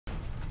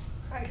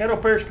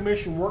Caddo Parish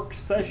Commission work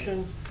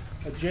session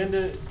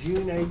agenda,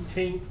 June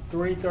 18th,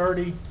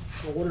 3:30.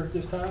 Order at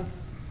this time.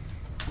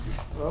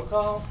 Roll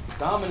call.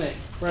 Dominic.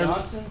 Present.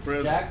 Johnson.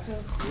 Present. Jackson.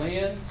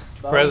 Lynn.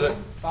 Bowman, Present.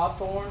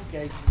 Hawthorne.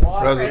 Gage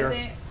Watt.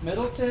 Present.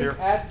 Middleton. Here.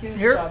 Atkins.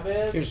 Here.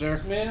 Chavez. Here, sir.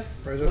 Smith.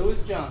 Present.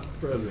 Lewis Johnson.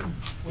 President.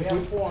 We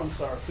have a quorum,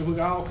 sir. If we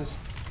all can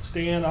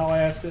stand, I'll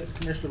ask that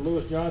Commissioner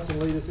Lewis Johnson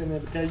lead us in the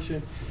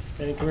invocation,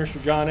 and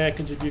Commissioner John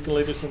Atkins, if you can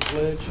lead us in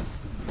pledge.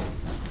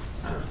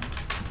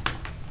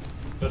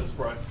 Let us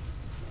pray.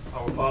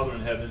 Our Father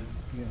in heaven,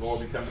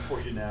 Lord, we come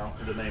before you now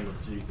in the name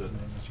of Jesus.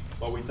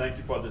 Lord, we thank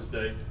you for this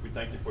day. We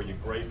thank you for your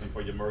grace and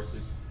for your mercy.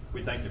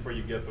 We thank you for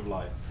your gift of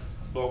life.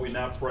 Lord, we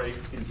now pray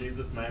in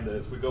Jesus' name that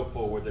as we go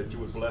forward, that you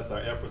would bless our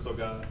efforts, oh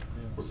God.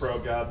 We pray, oh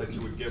God, that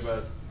you would give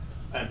us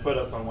and put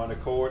us on one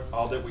accord.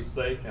 All that we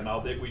say and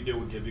all that we do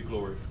will give you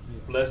glory.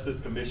 Bless this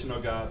commission, oh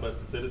God. Bless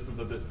the citizens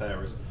of this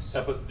parish.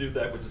 Help us do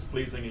that which is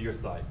pleasing in your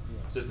sight.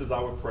 This is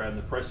our prayer. In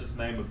the precious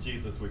name of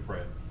Jesus we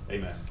pray.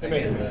 Amen.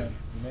 Amen.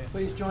 Amen.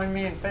 Please join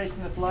me in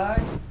facing the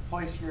flag.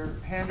 Place your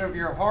hand over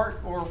your heart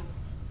or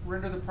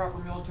render the proper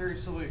military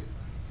salute.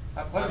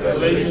 I pledge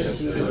allegiance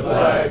to the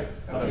flag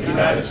of the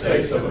United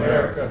States of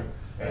America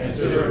and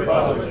to the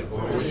republic for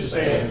which it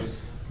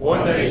stands,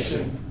 one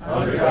nation,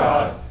 under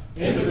God,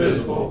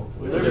 indivisible,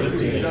 with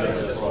liberty and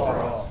justice for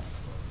all.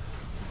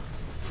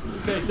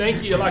 Okay,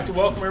 thank you. I'd like to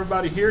welcome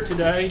everybody here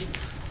today.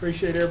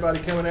 Appreciate everybody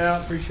coming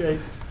out. Appreciate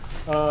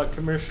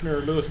Commissioner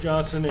Lewis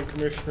Johnson and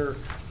Commissioner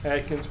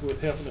Atkins with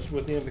helping us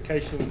with the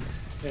invocation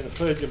and the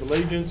Pledge of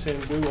Allegiance.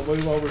 And we will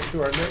move over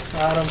to our next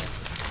item.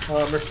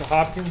 Mr.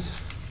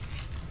 Hopkins.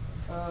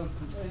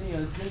 any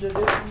agenda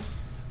additions?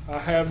 I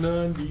have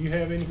none. Do you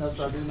have any? No,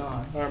 sir, I do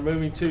not. All right,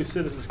 moving to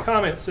citizens'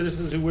 comments.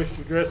 Citizens who wish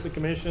to address the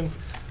commission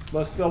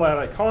must fill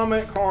out a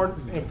comment card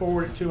and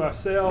forward it to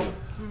myself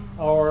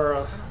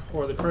or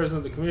the president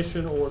of the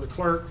commission or the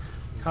clerk.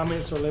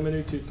 Comments are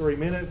limited to 3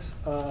 minutes.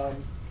 I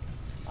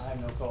have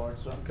no card,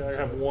 so. Okay, I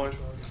have one.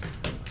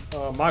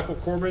 Michael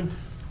Corbin.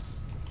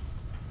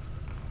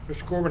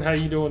 Mr. Corbin, how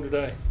you doing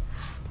today?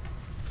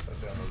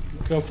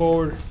 Come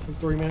forward in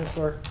 3 minutes,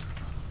 sir.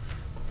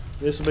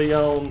 This will be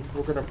on,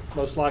 we're going to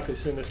most likely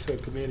send this to a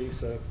committee,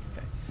 so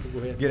go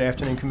ahead. Good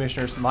afternoon,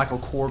 Commissioners. Michael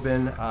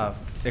Corbin,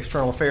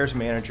 External Affairs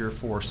Manager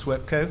for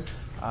SWEPCO.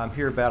 I'm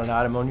here about an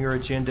item on your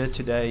agenda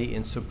today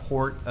in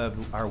support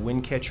of our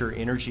Windcatcher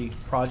Energy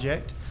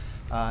project,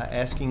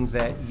 asking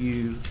that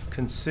you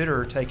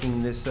consider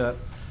taking this up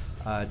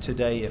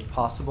today if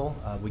possible.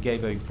 We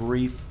gave a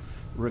brief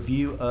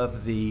review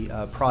of the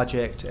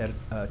project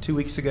 2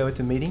 weeks ago at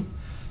the meeting.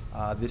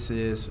 This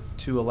is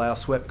to allow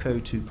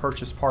SWEPCO to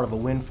purchase part of a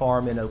wind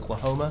farm in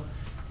Oklahoma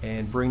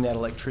and bring that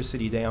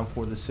electricity down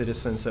for the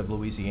citizens of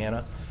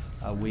Louisiana.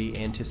 We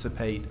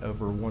anticipate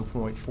over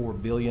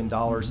 $1.4 billion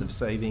of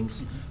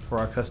savings for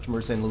our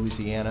customers in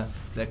Louisiana.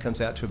 That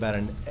comes out to about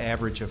an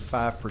average of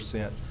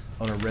 5%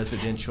 on a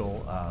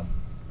residential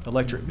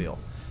electric bill.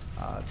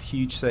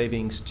 Huge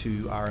savings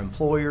to our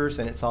employers,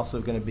 and it's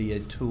also going to be a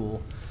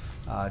tool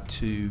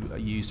to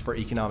use for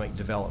economic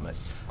development.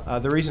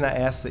 The reason I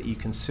ask that you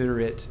consider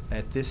it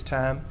at this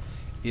time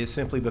is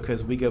simply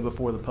because we go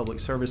before the Public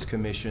Service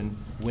Commission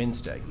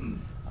Wednesday,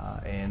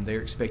 and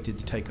they're expected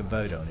to take a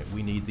vote on it.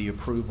 We need the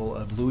approval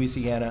of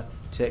Louisiana,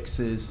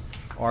 Texas,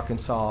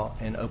 Arkansas,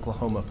 and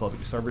Oklahoma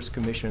Public Service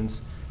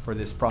Commissions for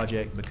this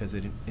project because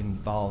it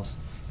involves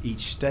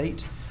each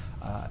state.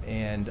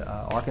 And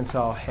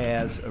Arkansas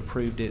has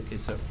approved it.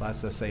 It's up,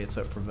 as I say, it's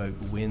up for vote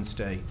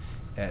Wednesday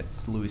at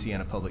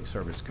Louisiana Public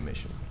Service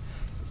Commission.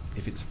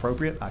 If it's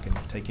appropriate, I can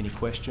take any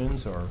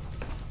questions or.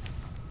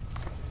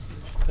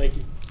 Thank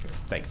you.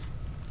 Thanks.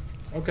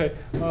 Okay,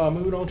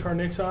 moving on to our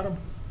next item.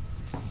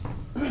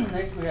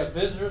 Next we have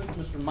visitors,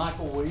 Mr.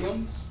 Michael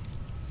Williams.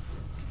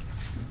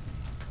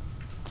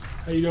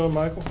 How you doing,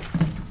 Michael?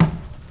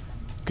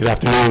 Good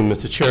afternoon,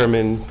 Mr.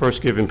 Chairman.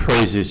 First, giving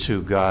praises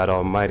to God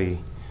Almighty,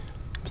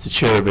 Mr.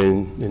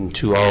 Chairman, and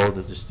to all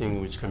the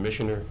distinguished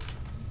commissioner,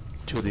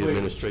 to the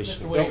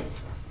administration. Mr. Williams.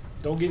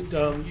 Don't get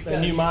that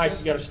new mic.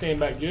 You got to stand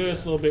back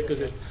just a little bit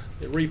because it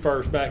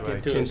refers back Right,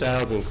 into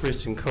 10,000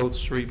 Christian Coat,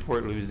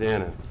 Shreveport,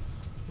 Louisiana.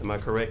 Am I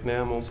correct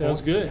now? I'm on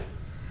Sounds point? good.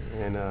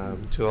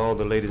 And to all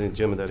the ladies and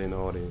gentlemen that are in the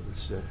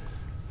audience,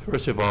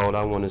 first of all,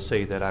 I want to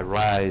say that I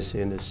rise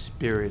in the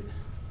spirit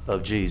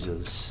of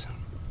Jesus.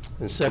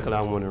 And second,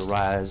 I want to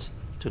rise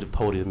to the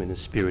podium in the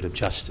spirit of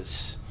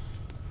justice.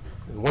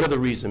 And one of the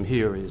reasons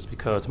here is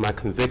because my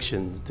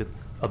convictions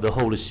of the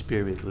Holy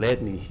Spirit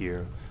led me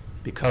here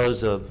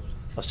because of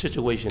a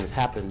situation that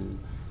happened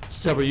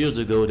several years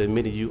ago that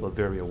many of you are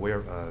very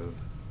aware of.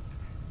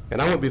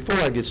 And before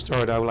I get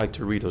started, I would like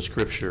to read a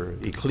scripture,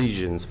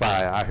 Ecclesiastes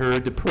 5. I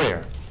heard the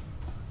prayer,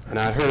 and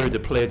I heard the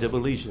Pledge of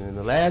Allegiance. And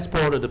the last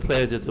part of the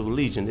Pledge of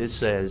Allegiance, it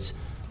says,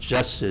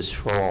 justice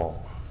for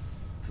all.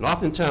 And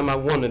oftentimes I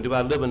wonder, do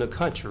I live in a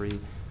country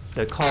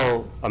that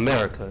called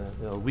America?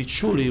 We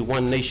truly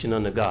one nation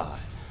under God.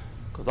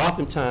 Because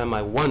oftentimes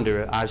I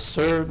wonder, I've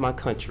served my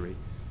country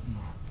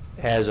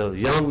as a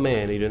young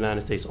man in the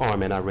United States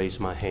Army, and I raised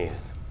my hand.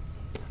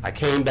 I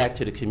came back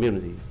to the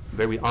community,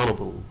 very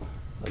honorable,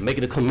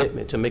 making a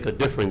commitment to make a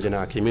difference in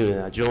our community.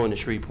 I joined the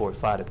Shreveport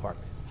Fire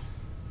Department.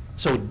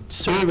 So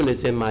serving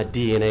is in my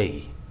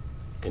DNA.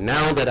 And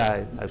now that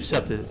I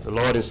accepted the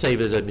Lord and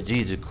Savior as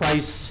Jesus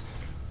Christ,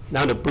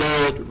 now the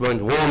blood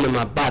runs warm in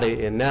my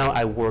body, and now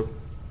I work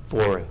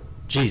for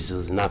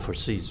Jesus, not for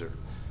Caesar.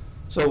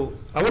 So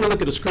I want to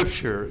look at the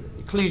scripture,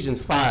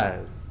 Ecclesiastes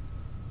 5.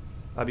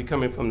 I'll be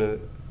coming from the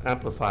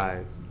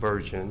Amplified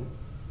Version,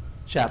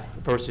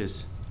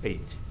 verses 8.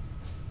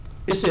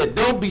 It said,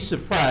 don't be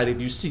surprised if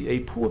you see a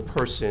poor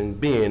person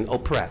being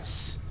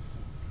oppressed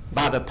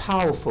by the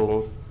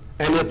powerful,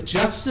 and if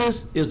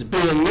justice is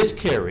being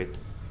miscarried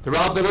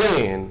throughout the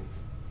land,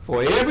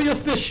 for every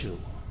official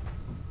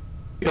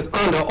is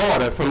under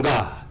order from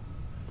God.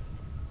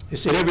 It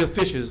said every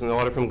official is under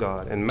order from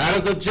God, and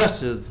matters of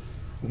justice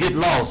get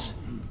lost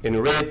in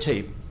red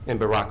tape and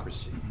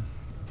bureaucracy.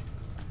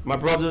 My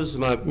brothers,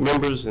 my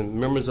members, and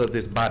members of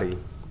this body,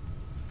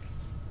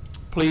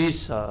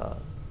 please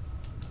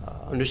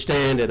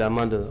understand that I'm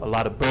under a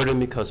lot of burden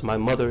because my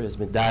mother has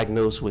been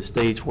diagnosed with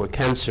stage 4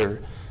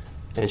 cancer,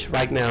 and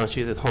right now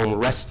she's at home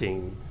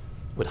resting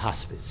with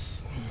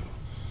hospice.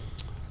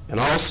 And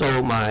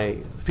also my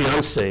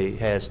fiance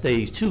has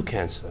stage 2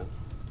 cancer.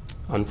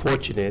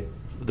 Unfortunate.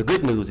 The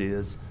good news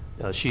is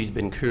she's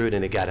been cured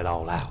and they got it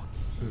all out.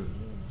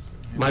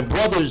 My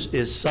brother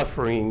is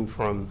suffering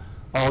from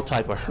all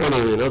type of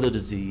hernia and other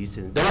disease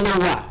and don't know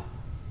why.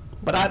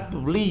 But I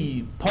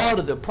believe part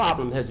of the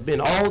problem has been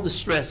all the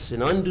stress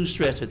and undue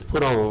stress that's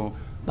put on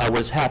by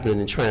what's happening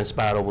and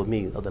transpired over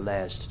me over the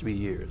last 3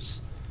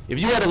 years. If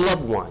you had a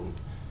loved one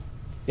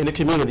in the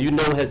community you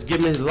know has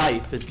given his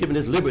life, has given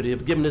his liberty,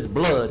 has given his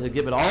blood, has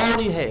given all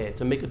he had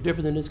to make a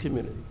difference in this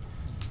community.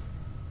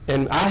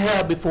 And I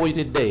have before you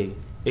today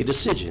a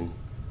decision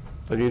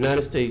from the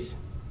United States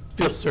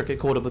 5th Circuit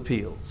Court of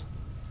Appeals.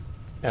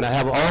 And I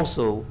have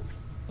also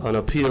an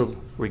appeal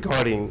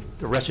regarding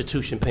the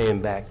restitution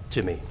paying back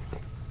to me.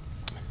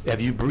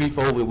 If you brief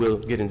over, we'll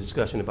get in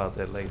discussion about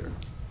that later.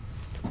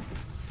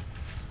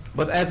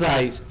 But as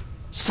I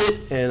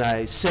sit and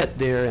I sat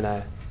there and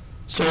I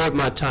served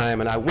my time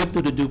and I went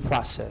through the due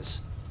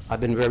process, I've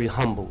been very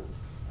humble.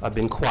 I've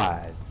been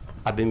quiet.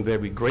 I've been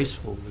very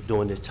graceful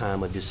during this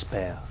time of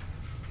despair.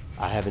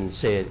 I haven't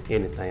said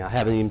anything. I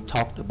haven't even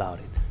talked about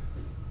it.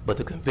 But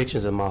the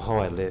convictions of my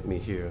heart led me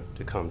here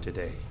to come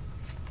today.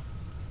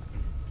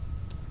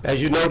 As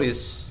you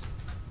notice,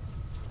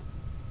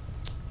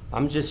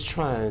 I'm just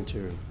trying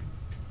to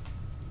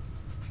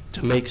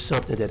make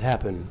something that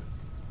happened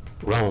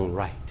wrong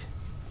right.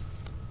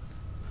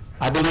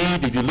 I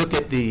believe if you look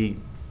at the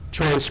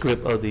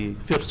transcript of the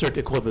 5th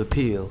Circuit Court of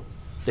Appeal,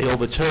 they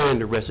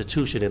overturned the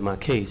restitution in my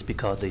case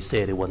because they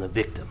said it wasn't a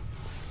victim.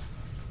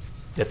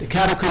 That the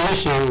Caddo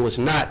Commission was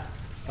not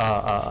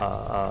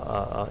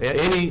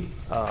any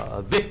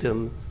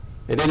victim,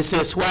 and then it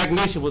said Swag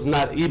Nation was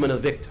not even a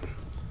victim.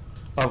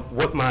 Of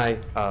what my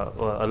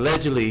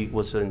allegedly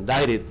was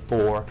indicted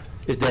for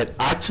is that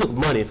I took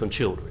money from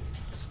children.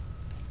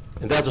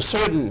 And there's a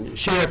certain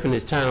sheriff in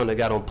this town that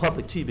got on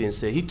public TV and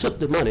said he took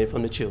the money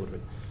from the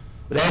children.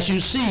 But as you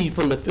see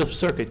from the 5th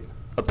Circuit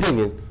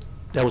opinion,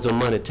 that was the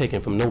money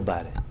taken from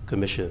nobody,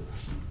 Commissioner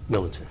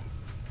Militant.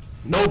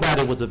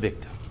 Nobody was a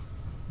victim,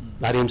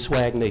 not even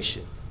Swag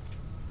Nation.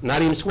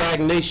 Not even Swag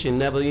Nation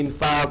never even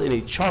filed any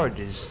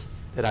charges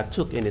that I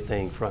took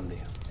anything from them.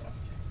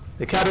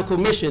 The Caddo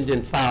Commission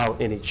didn't file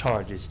any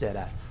charges that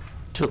I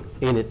took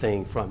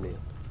anything from them.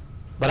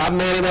 But I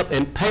managed up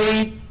and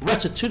paid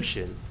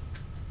restitution.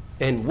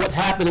 And what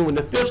happened when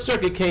the 5th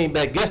Circuit came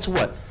back, guess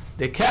what?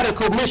 The Caddo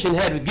Commission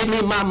had to give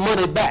me my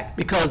money back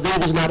because they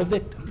was not a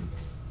victim.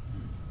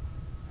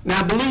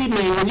 Now believe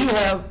me, when you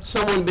have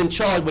someone been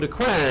charged with a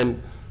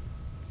crime,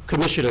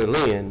 Commissioner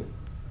Lynn,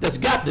 that's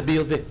got to be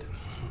a victim.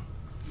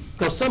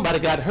 Because somebody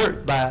got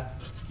hurt by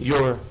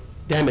your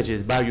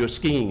damages, by your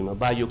scheme, or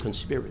by your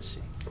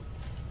conspiracy.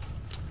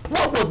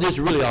 What was this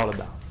really all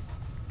about?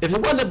 If it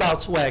wasn't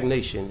about Swag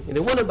Nation, and it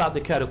wasn't about the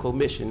Caddo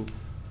Commission,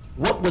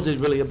 what was it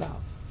really about?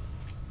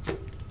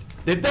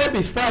 The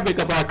very fabric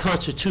of our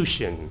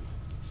Constitution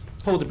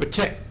supposed to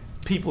protect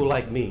people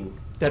like me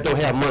that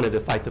don't have money to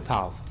fight the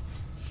powerful.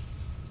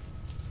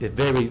 The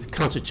very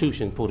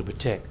Constitution supposed to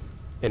protect,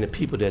 and the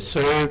people that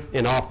serve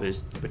in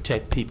office to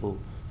protect people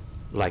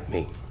like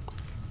me.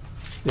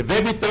 The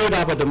very third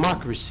of our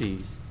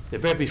democracy, the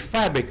very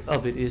fabric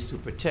of it is to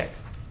protect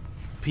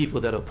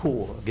people that are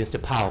poor against the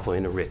powerful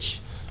and the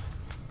rich.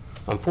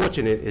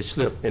 Unfortunately, it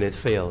slipped and it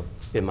failed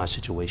in my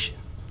situation.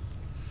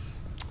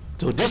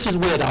 So this is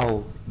where it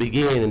all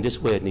began and this is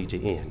where it needs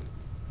to end.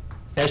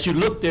 As you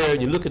look there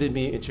and you look at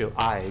me at your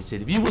eyes,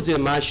 if you was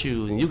in my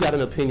shoes and you got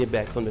an opinion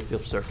back from the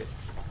 5th Circuit,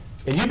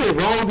 and you've been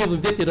wrongly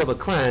convicted of a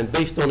crime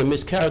based on the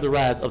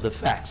mischaracterized of the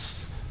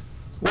facts,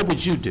 what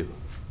would you do?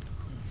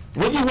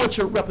 Would you want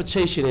your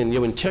reputation and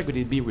your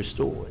integrity to be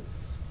restored?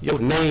 Your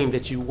name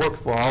that you worked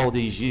for all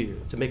these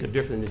years to make a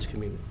difference in this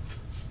community.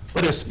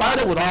 But in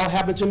spite of what all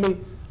happened to me,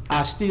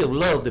 I still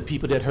love the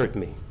people that hurt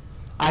me.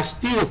 I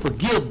still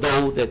forgive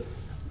those that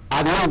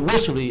I know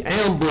wishfully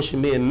ambushed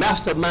me and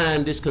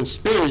mastermind this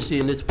conspiracy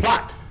and this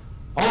plot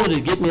on only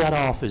to get me out of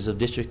office of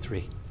District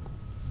 3.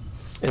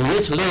 And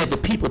this led the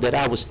people that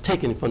I was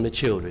taking from the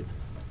children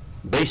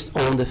based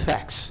on the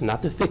facts,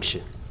 not the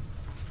fiction,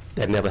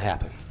 that never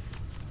happened.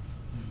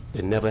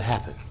 It never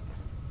happened.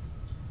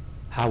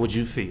 How would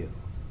you feel?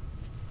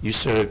 You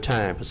served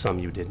time for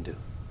something you didn't do.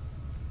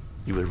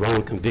 You were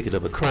wrongly convicted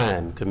of a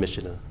crime,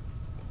 Commissioner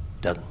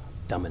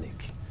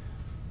Dominic.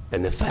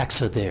 And the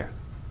facts are there.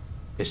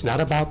 It's not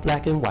about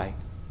black and white.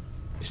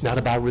 It's not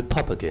about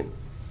Republican.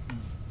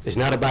 It's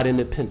not about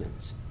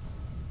independence.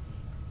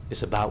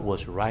 It's about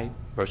what's right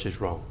versus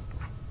wrong.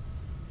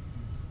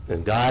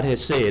 And God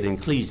has said in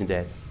Ecclesiastes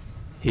that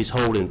he's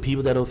holding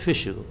people that are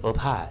official up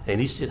high, and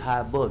he sit high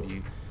above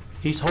you.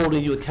 He's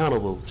holding you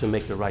accountable to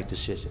make the right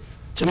decision,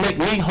 to make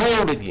me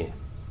whole again,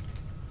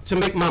 to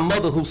make my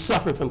mother who's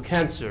suffering from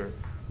cancer,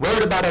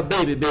 worried about her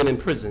baby being in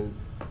prison,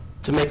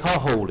 to make her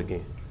whole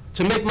again,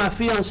 to make my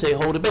fiance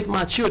whole, to make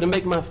my children, to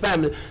make my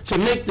family, to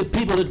make the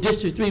people of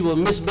District 3 were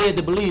misled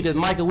to believe that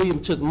Michael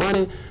Williams took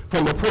money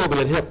from a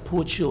program that helped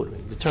poor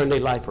children to turn their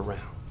life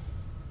around.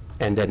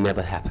 And that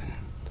never happened.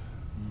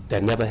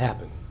 That never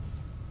happened.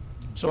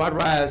 So I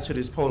rise to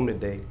this podium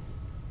today,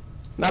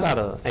 not out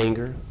of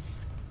anger,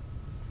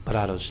 but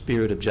out of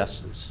spirit of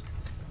justice,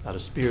 out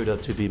of spirit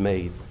of to be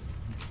made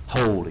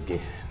whole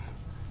again.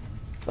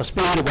 A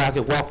spirit where I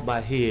could walk my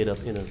head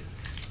up in a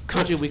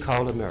country we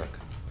call America.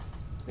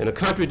 In a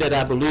country that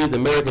I believe the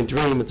American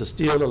dream is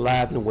still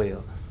alive and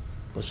well.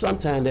 But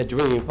sometimes that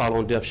dream falls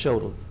on deaf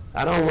shoulder.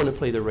 I don't want to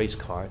play the race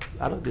card.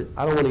 I don't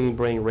want to even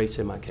bring race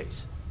in my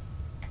case.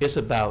 It's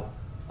about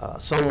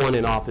someone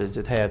in office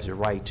that has the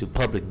right to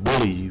public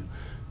bully you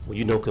when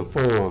you don't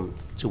conform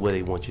to what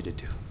they want you to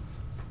do.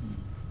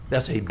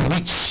 That's a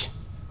breach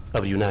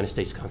of the United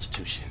States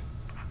Constitution.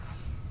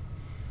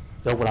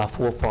 That's what our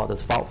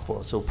forefathers fought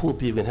for, so poor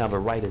people can have a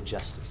right of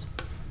justice.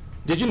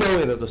 Did you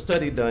know that a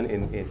study done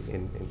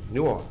in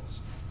New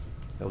Orleans,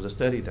 there was a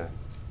study done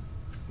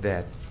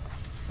that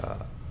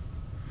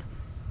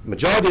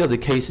majority of the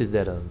cases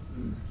that are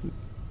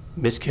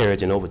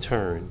miscarriage and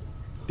overturned,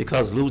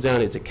 because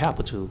Louisiana is the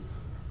capital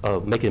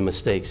of making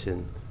mistakes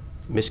and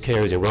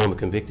miscarriage and wrongly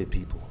convicted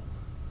people.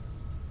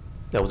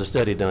 There was a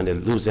study done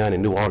that Louisiana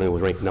and New Orleans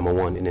was ranked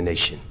 #1 in the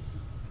nation.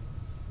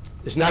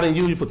 It's not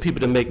unusual for people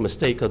to make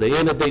mistakes, because at the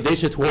end of the day, they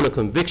just want a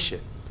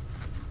conviction.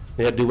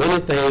 They'll do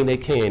anything they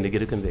can to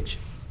get a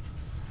conviction.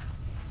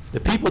 The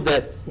people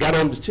that got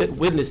on the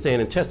witness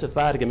stand and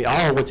testified against me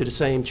all went to the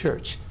same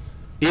church.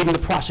 Even the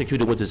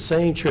prosecutor went to the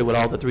same church with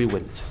all the 3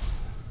 witnesses.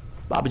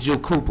 Bobby Joe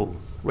Cooper,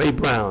 Ray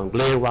Brown,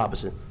 Glenn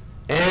Robinson,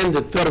 and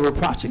the federal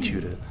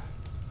prosecutor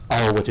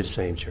all went to the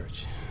same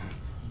church.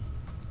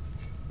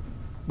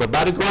 But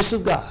by the grace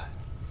of God,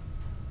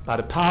 by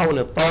the power and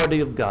authority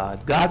of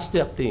God, God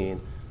stepped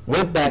in,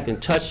 went back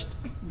and touched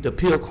the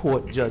appeal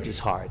court judge's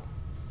heart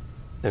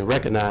and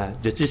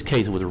recognized that this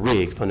case was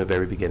rigged from the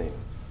very beginning.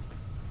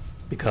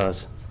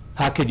 Because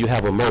how could you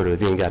have a murder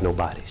if you ain't got no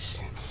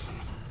bodies?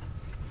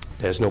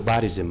 There's no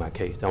bodies in my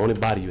case. The only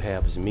body you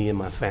have is me and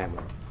my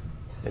family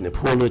and the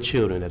poor little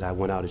children that I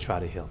went out to try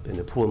to help, and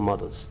the poor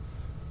mothers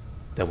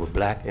that were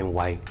black and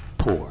white,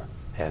 poor,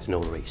 has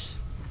no race.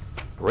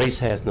 Race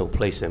has no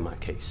place in my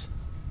case.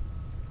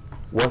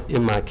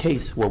 In my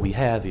case, what we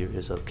have here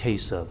is a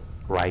case of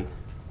right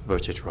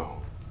versus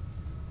wrong.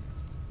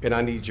 And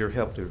I need your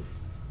help to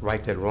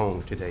right that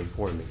wrong today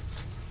for me.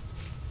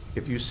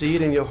 If you see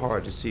it in your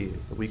heart to see it,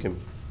 we can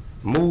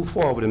move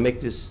forward and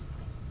make this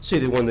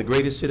city one of the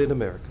greatest cities in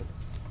America.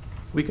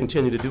 We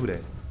continue to do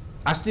that.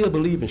 I still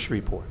believe in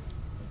Shreveport.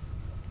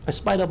 In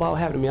spite of all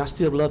happening to me, I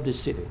still love this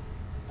city.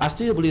 I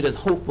still believe there's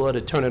hope for her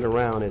to turn it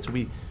around as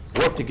we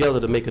work together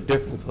to make a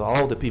difference for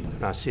all the people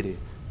in our city.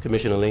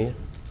 Commissioner Lynn,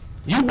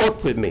 you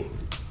work with me.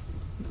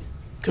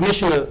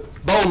 Commissioner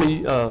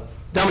Bowman,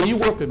 Dominic, you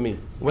work with me.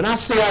 When I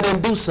say I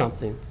didn't do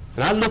something,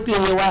 and I look you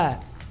in your eye,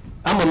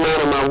 I'm a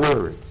man of my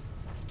word.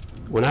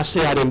 When I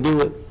say I didn't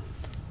do it,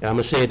 and I'm going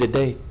to say it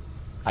today,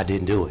 I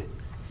didn't do it.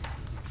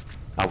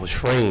 I was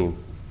framed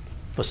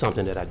for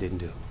something that I didn't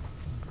do.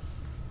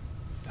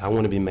 I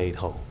want to be made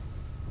whole.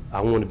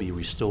 I want to be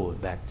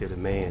restored back to the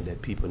man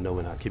that people know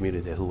in our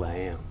community that who I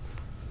am.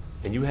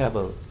 And you have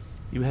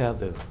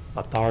the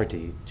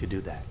authority to do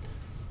that.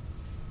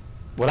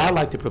 What I'd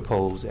like to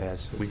propose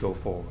as we go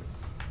forward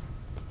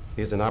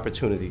is an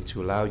opportunity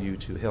to allow you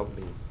to help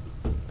me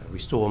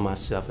restore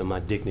myself and my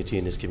dignity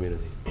in this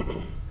community.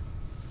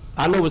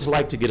 I know what it's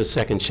like to get a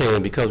second chance,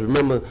 because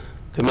remember,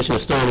 Commissioner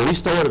Stone, we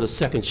started a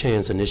second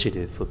chance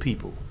initiative for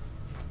people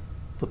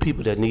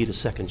that need a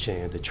second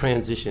chance, to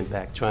transition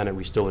back, trying to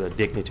restore their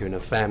dignity in their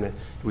family,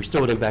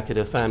 restore them back to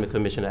their family,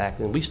 Commissioner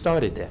Atkins. We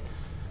started that.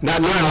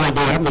 Not now, but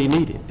I may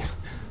need it.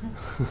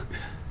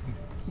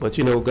 But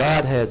you know,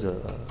 God has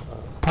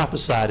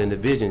prophesied in the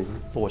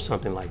vision for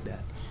something like that.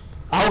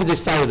 I was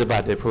excited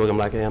about that program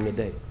like I am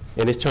today.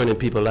 And it's turning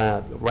people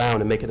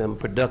around and making them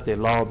productive,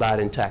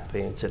 law-abiding,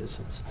 tax-paying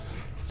citizens.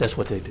 That's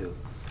what they do.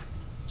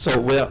 So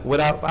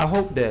I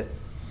hope that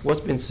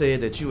what's been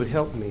said, that you would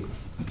help me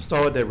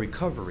start that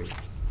recovery,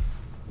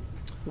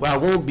 where I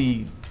won't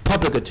be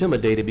public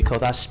intimidated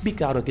because I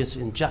speak out against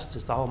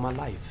injustice all my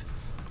life.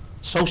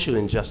 Social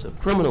injustice,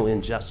 criminal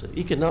injustice,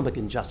 economic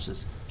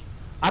injustice.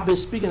 I've been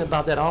speaking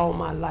about that all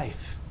my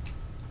life.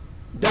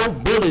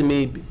 Don't bully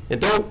me and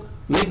don't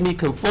make me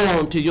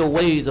conform to your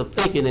ways of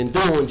thinking and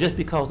doing just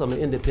because I'm an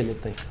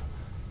independent thinker.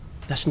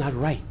 That's not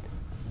right.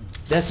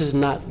 This is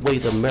not the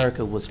way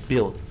America was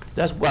built.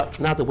 That's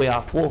not the way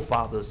our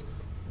forefathers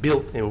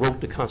built and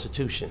wrote the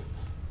Constitution.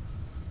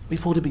 We're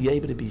supposed to be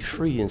able to be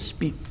free and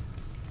speak.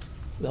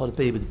 We ought to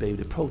be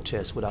able to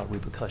protest without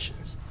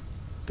repercussions,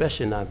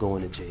 especially not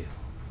going to jail.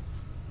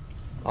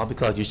 All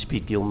because you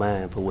speak your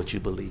mind for what you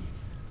believe.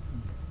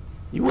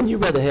 Wouldn't you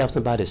rather have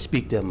somebody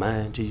speak their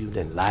mind to you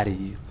than lie to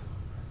you?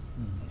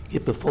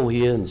 Get before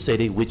here and say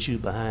they with you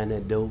behind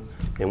that door,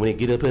 and when they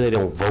get up here, they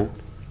don't vote.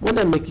 Wouldn't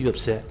that make you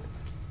upset?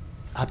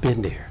 I've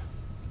been there.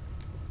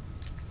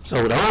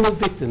 So the only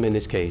victim in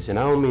this case, and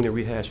I don't mean to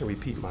rehash and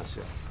repeat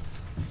myself,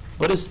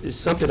 but it's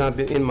something I've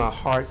been in my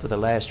heart for the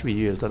last 3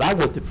 years, because I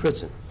went to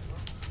prison.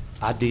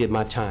 I did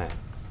my time.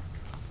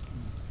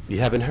 You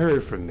haven't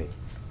heard from me.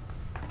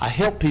 I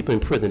help people in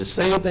prison. The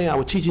same thing I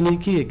was teaching these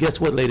kids. Guess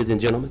what, ladies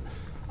and gentlemen?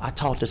 I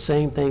taught the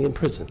same thing in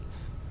prison.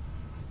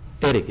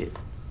 Etiquette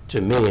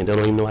to men that don't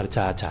even know how to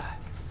tie a tie.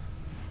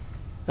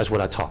 That's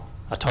what I taught.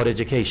 I taught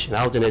education.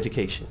 I was in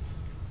education.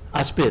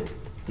 I spent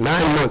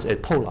 9 months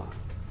at Polar,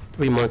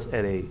 3 months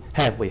at a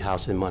halfway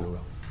house in Monroe,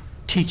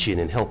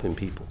 teaching and helping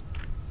people.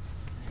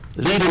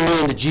 Leading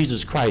men to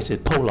Jesus Christ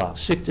at Polar,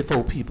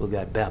 64 people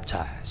got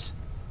baptized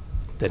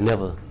that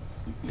never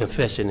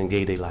confessed and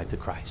gave their life to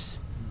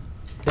Christ.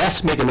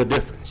 That's making a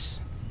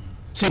difference.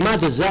 See, my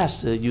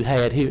disaster you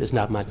had here is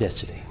not my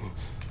destiny.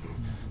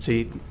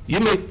 See, you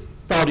may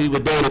thought you were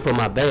doing it for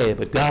my bad,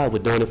 but God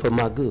was doing it for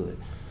my good.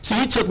 See,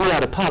 he took me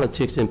out of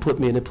politics and put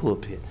me in the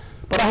pulpit,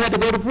 but I had to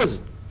go to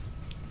prison.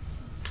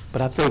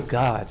 But I thank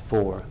God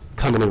for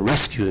coming and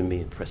rescuing me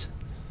in prison,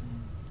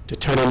 to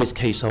turn on this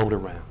case all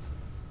around.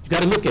 You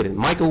got to look at it.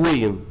 Michael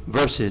Williams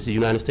versus the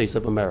United States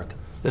of America.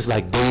 That's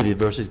like David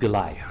versus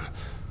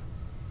Goliath.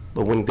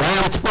 But when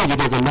God is for you, it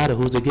doesn't matter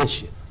who's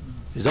against you.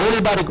 It's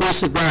only by the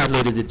grace of God,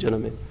 ladies and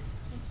gentlemen,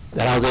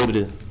 that I was able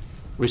to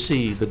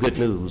receive the good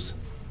news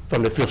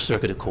from the Fifth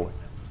Circuit of Court.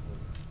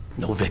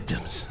 No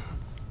victims.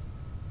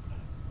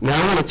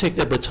 Now I want to take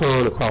that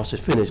baton across the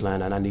finish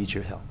line, and I need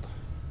your help.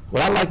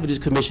 What I like for this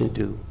commission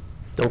to do,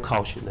 don't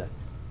caution that,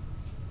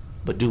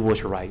 but do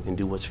what's right and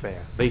do what's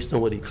fair, based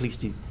on what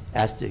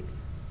Ecclesiastic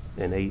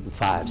and 8 and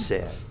 5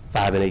 said,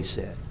 5 and 8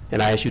 said.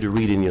 And I ask you to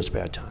read it in your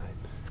spare time.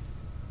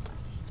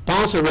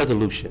 Sponsor a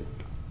resolution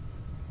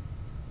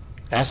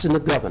asking the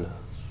governor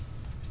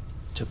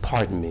to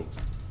pardon me,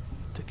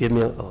 to give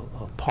me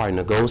a pardon,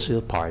 a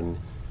negotiable pardon,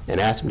 and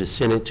ask him to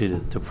send it to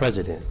the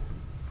president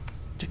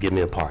to give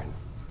me a pardon,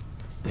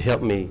 to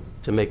help me,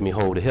 to make me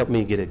whole, to help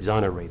me get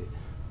exonerated,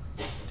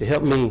 to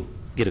help me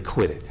get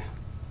acquitted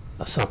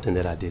of something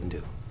that I didn't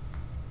do.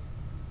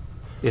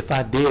 If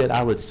I did,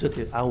 I would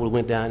have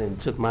went down and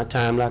took my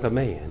time like a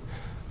man.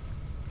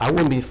 I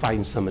wouldn't be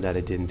fighting something that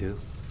I didn't do.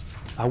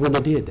 I wouldn't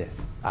have did that.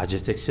 I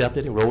just accept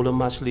it and roll up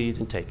my sleeves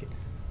and take it.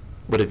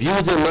 But if you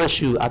was in my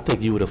shoe, I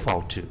think you would have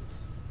fought too.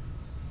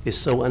 It's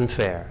so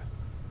unfair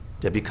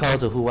that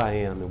because of who I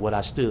am and what I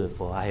stood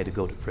for, I had to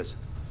go to prison.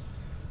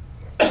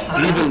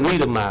 Even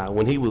Wiedemeyer,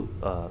 when he was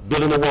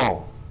building the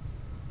wall,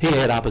 he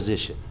had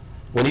opposition.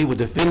 When he was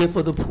defending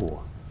for the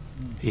poor,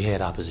 he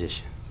had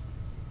opposition.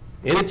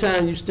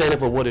 Anytime you stand up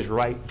for what is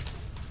right,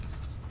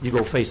 you're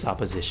going to face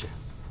opposition.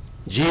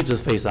 Jesus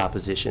faced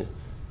opposition,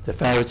 the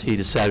Pharisee,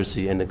 the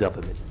Sadducee, and the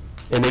government.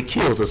 And they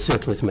killed a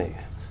senseless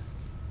man.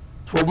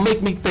 So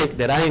make me think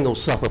that I ain't going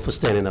to suffer for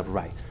standing up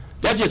right.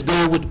 That just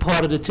goes with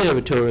part of the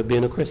territory of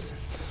being a Christian.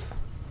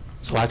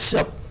 So I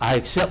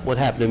accept what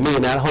happened to me,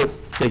 and I hope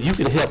that you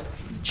can help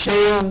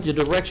change the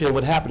direction of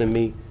what happened to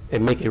me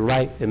and make it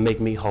right and make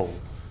me whole.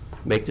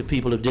 Make the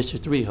people of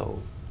District 3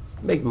 whole.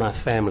 Make my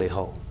family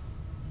whole.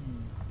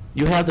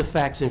 You have the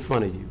facts in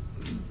front of you.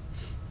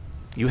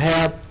 You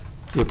have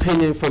the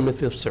opinion from the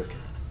Fifth Circuit.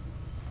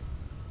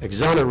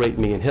 Exonerate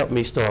me and help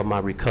me start my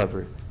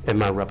recovery and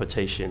my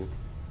reputation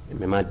and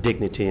my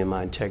dignity and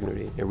my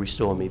integrity, and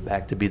restore me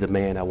back to be the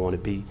man I want to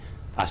be.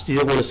 I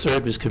still want to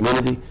serve this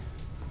community.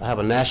 I have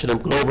a national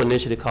global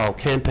initiative called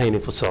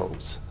Campaigning for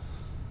Souls.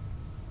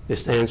 It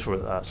stands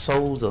for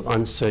Souls of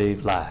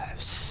Unsaved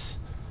Lives.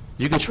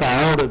 You can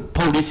try all the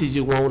policies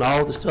you want,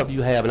 all the stuff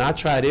you have, and I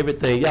tried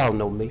everything, y'all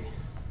know me,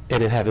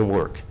 and it haven't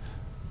worked.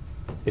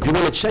 If you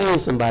want to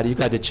change somebody, you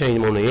got to change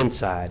them on the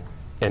inside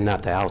and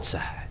not the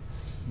outside.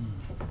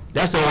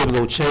 That's the only way we're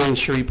going to change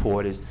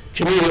Shreveport is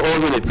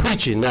community-oriented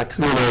preaching, not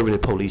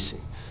community-oriented policing.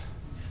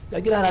 Got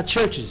to get out of our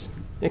churches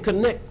and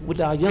connect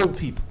with our young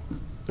people,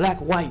 black,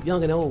 white,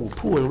 young and old,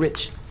 poor and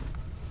rich.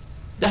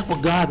 That's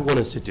what God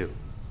wants us to do.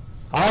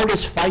 All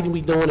this fighting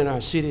we doing in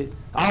our city,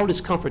 all this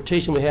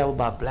confrontation we have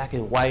about black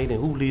and white and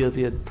who live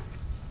here,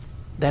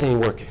 that ain't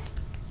working.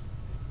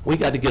 We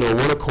got to get on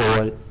one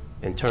accord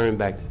and turn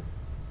back to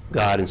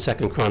God in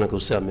 2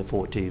 Chronicles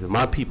 7:14. If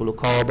my people are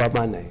called by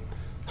my name,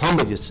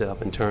 humble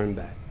yourself and turn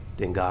back,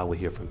 then God will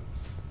hear from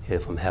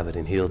heaven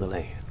and heal the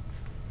land.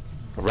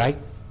 all right?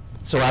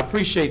 So I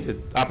appreciate the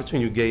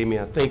opportunity you gave me.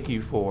 I thank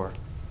you for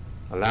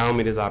allowing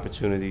me this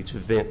opportunity to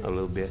vent a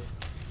little bit.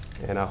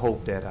 And I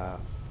hope that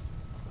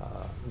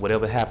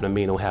whatever happened to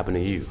me don't happen to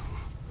you,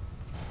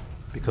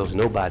 because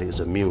nobody is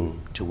immune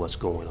to what's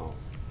going on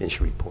in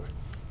Shreveport.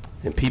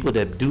 And people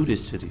that do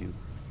this to you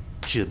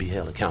should be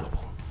held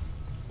accountable.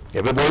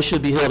 Everyone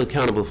should be held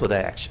accountable for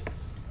their action.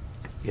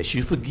 Yes,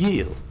 you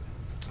forgive,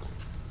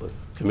 but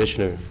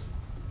Commissioner,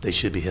 they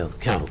should be held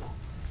accountable.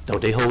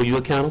 Don't they hold you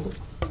accountable?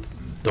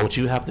 Don't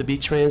you have to be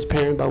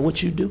transparent about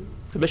what you do,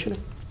 Commissioner?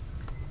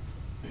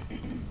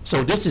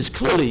 So this is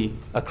clearly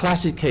a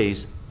classic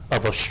case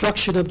of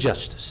obstruction of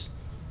justice.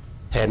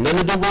 Had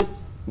nothing to do with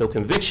no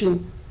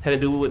conviction, had to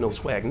do with no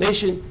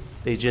stagnation.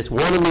 They just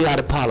wanted me out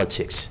of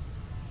politics.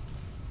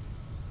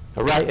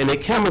 All right, and they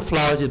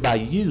camouflage it by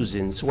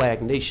using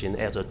Swag Nation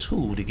as a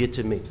tool to get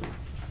to me.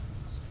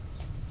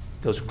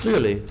 Because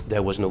clearly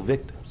there was no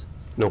victims.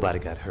 Nobody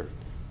got hurt,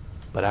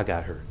 but I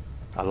got hurt.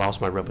 I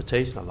lost my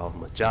reputation, I lost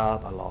my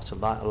job, I lost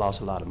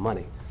a lot of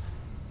money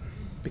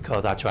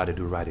because I try to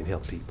do right and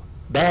help people.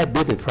 Bad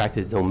business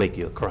practice don't make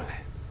you a crime,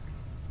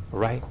 all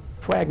right?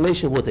 Swag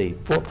Nation was a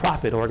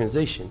for-profit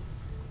organization,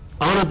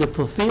 honored to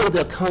fulfill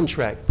their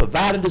contract,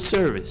 provided the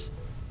service.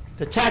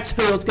 The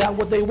taxpayers got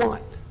what they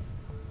want.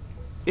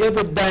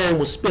 Every dime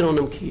was spent on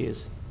them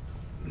kids.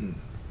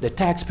 The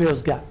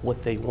taxpayers got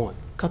what they want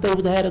because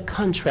they had a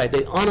contract.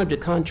 They honored the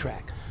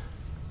contract.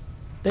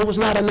 They was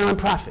not a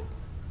nonprofit.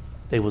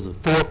 They was a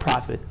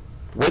for-profit,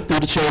 went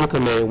through the chain of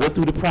command, went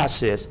through the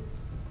process,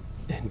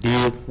 and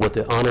did what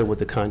the honor what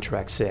the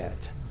contract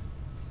said.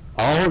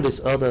 All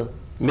this other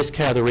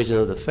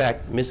mischaracterization of the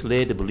fact,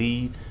 misled to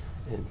believe,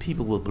 and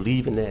people will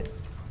believe in that.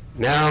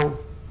 Now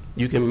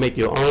you can make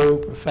your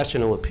own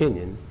professional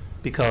opinion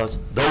because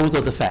those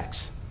are the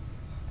facts.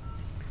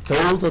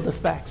 Those are the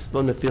facts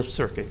from the Fifth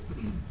Circuit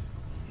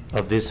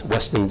of this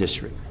Western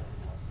District.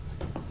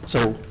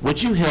 So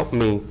would you help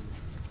me,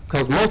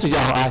 because most of y'all,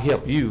 I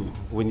helped you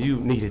when you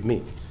needed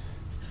me.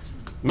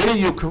 Many of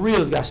your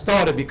careers got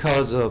started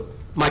because of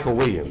Michael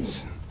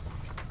Williams.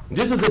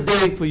 This is the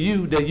day for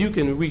you that you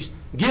can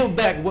give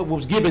back what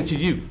was given to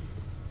you,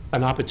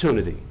 an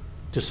opportunity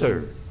to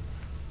serve.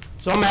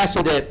 So I'm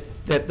asking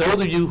that those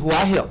of you who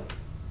I helped,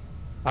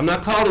 I'm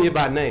not calling you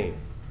by name,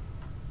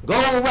 go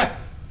on record.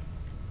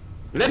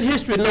 Let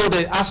history know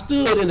that I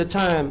stood in a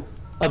time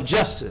of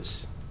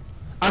justice.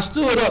 I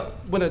stood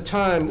up when a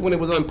time when it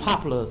was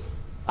unpopular.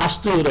 I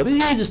stood up.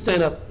 It's easy to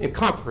stand up in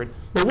comfort,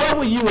 but where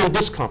were you in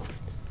discomfort?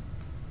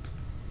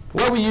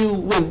 Where were you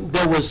when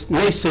there was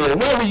naysaying?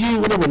 Where were you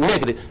when there was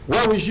negative?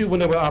 Where was you when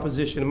there was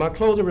opposition? And my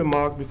closing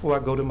remarks before I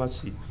go to my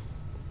seat.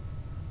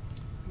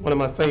 One of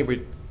my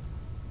favorite,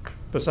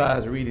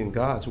 besides reading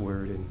God's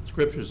word and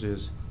scriptures,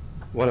 is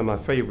one of my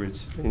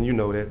favorites, and you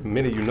know that.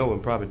 Many of you know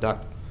him, probably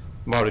Dr.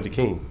 Martin Luther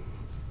King.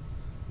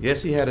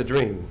 Yes, he had a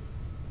dream,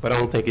 but I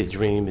don't think his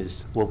dream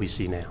is what we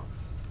see now.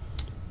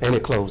 And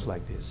it closed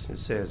like this. It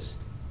says,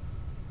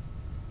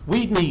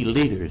 we need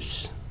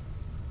leaders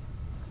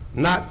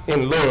not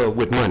in love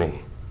with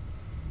money,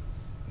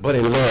 but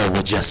in love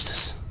with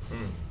justice.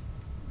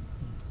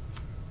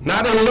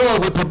 Not in love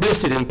with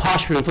publicity and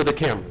posturing for the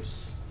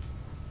cameras,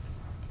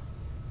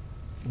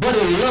 but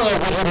in love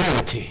with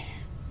humanity.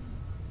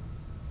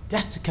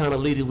 That's the kind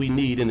of leader we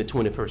need in the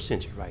 21st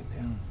century right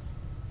now.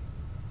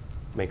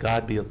 May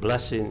God be a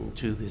blessing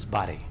to this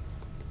body.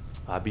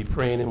 I'll be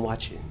praying and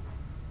watching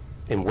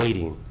and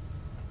waiting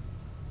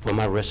for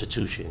my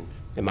restitution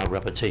and my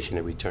reputation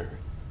in return.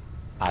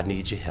 I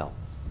need your help.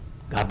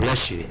 God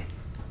bless you.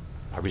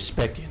 I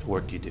respect you and the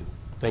work you do.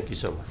 Thank you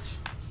so much.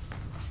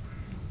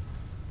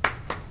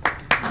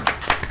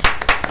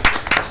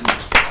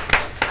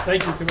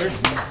 Thank you,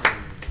 Commissioner.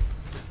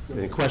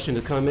 Any questions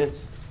or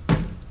comments?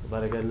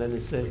 Nobody got nothing to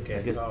say?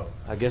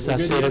 I guess I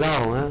said it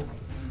all, huh?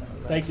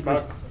 Thank you,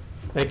 Mr.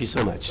 Thank you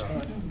so much.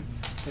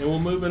 And we'll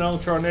move it on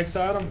to our next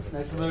item.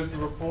 Next move to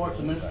reports,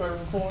 administrative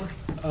report.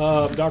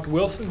 Dr.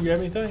 Wilson, you have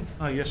anything?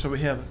 Yes, sir.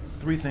 We have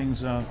three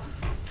things,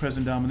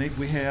 President Dominique.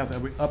 We have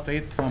an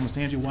update from Ms.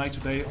 Angie White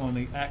today on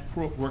the ACT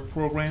work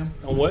program.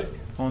 On what?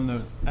 On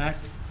the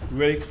ACT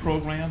Ready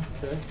program.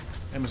 Okay.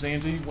 And Ms.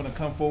 Angie, want to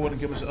come forward and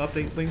give us an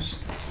update,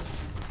 please?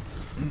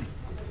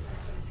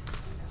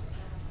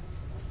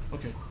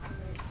 Okay.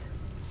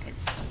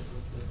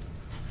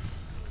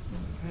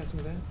 Pass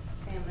me that.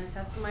 Okay, I'm going to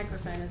test the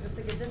microphone. Is this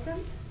a good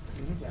distance?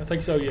 I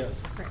think so, yes.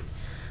 Great.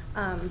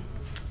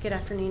 Good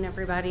afternoon,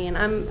 everybody. And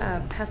I'm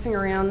passing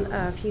around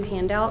a few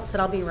handouts that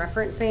I'll be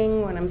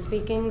referencing when I'm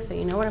speaking, so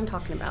you know what I'm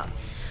talking about.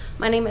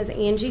 My name is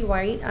Angie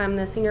White. I'm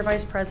the Senior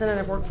Vice President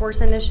of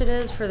Workforce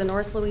Initiatives for the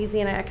North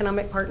Louisiana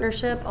Economic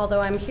Partnership,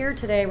 although I'm here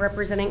today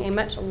representing a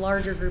much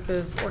larger group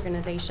of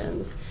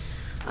organizations.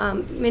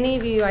 Many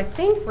of you, I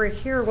think, were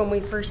here when we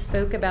first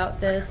spoke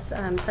about this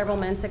several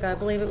months ago. I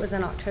believe it was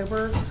in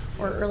October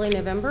or early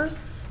November,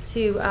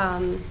 to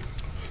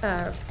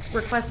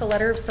request a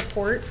letter of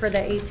support for the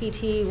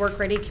ACT Work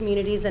Ready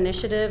Communities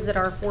Initiative that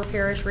our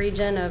four-parish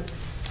region of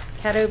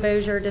Caddo,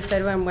 Bossier,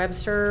 DeSoto, and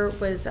Webster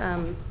was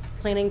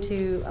planning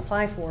to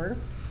apply for.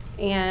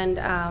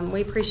 and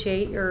we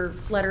appreciate your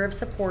letter of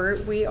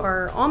support. We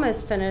are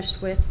almost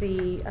finished with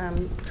the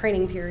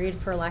training period,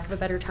 for lack of a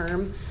better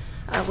term.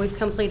 We've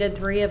completed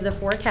 3 of the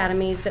 4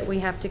 academies that we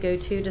have to go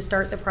to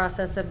start the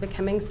process of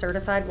becoming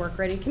certified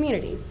work-ready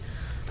communities.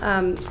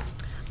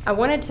 I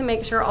wanted to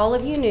make sure all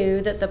of you knew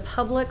that the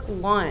public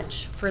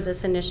launch for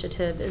this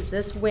initiative is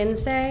this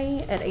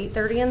Wednesday at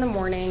 8:30 in the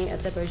morning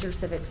at the Bossier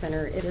Civic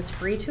Center. It is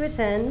free to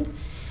attend,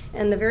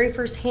 and the very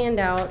first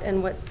handout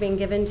and what's being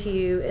given to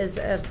you is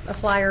a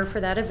flyer for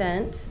that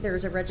event.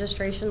 There's a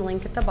registration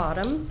link at the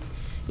bottom.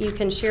 You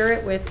can share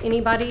it with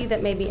anybody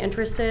that may be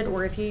interested,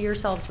 or if you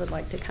yourselves would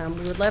like to come.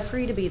 We would love for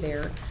you to be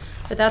there.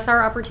 But that's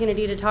our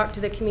opportunity to talk to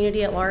the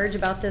community at large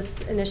about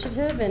this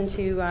initiative and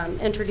to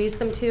introduce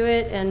them to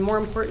it, and more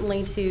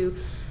importantly, to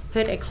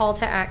put a call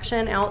to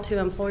action out to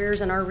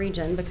employers in our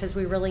region, because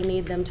we really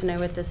need them to know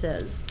what this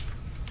is.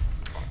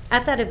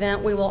 At that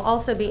event, we will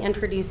also be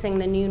introducing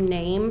the new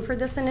name for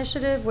this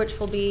initiative, which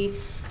will be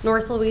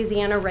North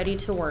Louisiana Ready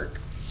to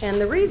Work.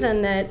 And the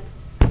reason that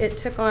it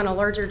took on a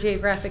larger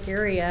geographic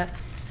area,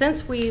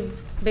 since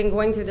we've been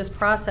going through this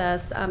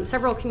process,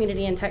 several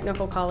community and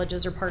technical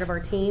colleges are part of our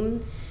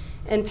team,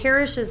 and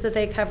parishes that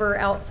they cover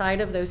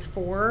outside of those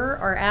 4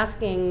 are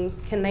asking,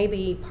 can they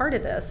be part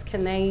of this?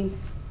 Can they,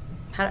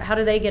 how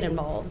do they get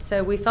involved?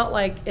 So we felt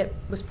like it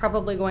was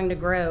probably going to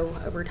grow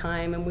over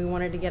time, and we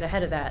wanted to get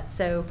ahead of that.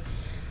 So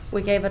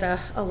we gave it a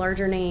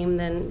larger name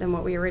than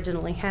what we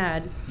originally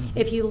had.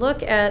 If you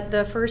look at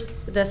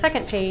the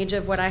second page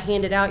of what I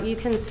handed out, you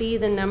can see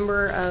the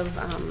number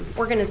of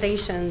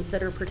organizations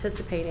that are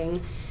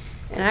participating.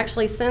 And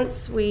actually,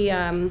 since we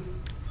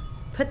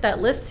put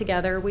that list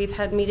together, we've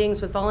had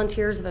meetings with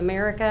Volunteers of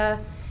America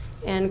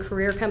and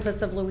Career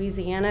Compass of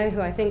Louisiana,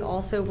 who I think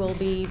also will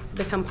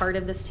become part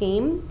of this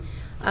team.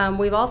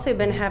 We've also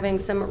been having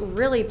some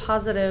really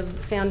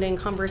positive sounding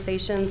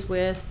conversations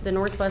with the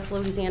Northwest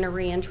Louisiana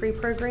Reentry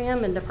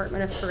Program and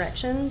Department of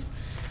Corrections.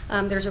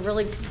 There's a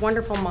really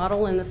wonderful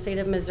model in the state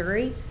of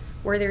Missouri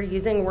where they're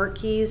using work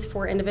keys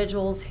for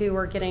individuals who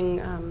are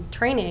getting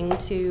training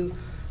to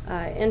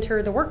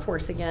enter the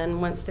workforce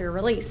again once they're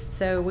released.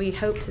 So we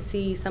hope to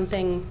see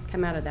something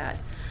come out of that.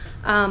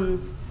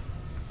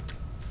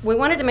 We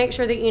wanted to make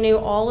sure that you knew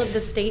all of the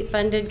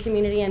state-funded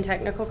community and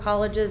technical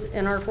colleges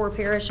in our 4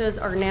 parishes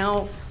are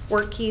now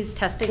Work Keys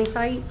testing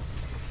sites.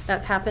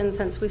 That's happened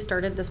since we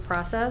started this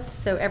process.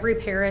 So every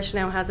parish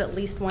now has at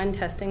least 1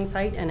 testing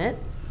site in it,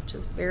 which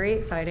is very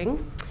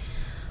exciting.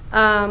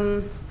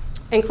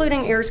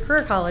 Including Ayers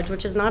Career College,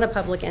 which is not a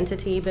public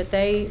entity, but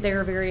they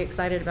are very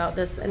excited about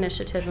this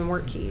initiative and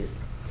Work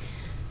Keys.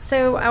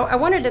 So I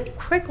wanted to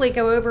quickly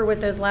go over with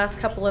those last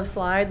couple of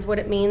slides what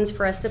it means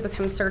for us to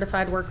become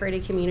certified work-ready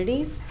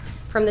communities.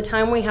 From the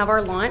time we have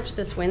our launch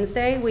this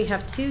Wednesday, we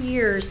have 2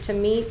 years to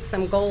meet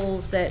some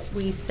goals that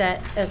we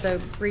set as a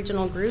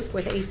regional group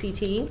with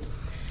ACT.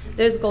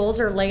 Those goals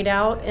are laid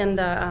out in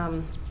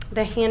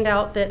the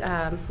handout that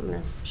I'm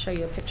going to show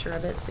you a picture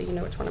of it so you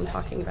know which one I'm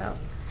talking about.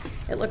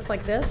 It looks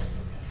like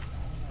this.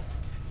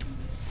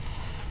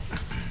 I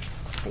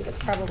think it's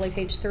probably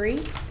page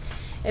 3.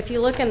 If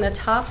you look in the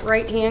top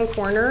right-hand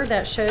corner,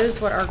 that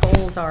shows what our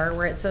goals are,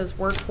 where it says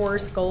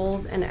workforce,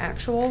 goals, and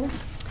actual.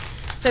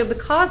 So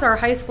because our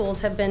high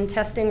schools have been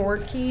testing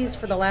work keys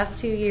for the last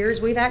 2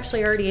 years, we've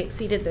actually already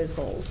exceeded those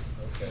goals.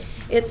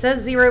 It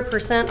says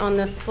 0% on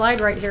this slide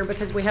right here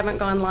because we haven't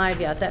gone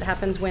live yet. That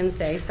happens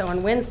Wednesday. So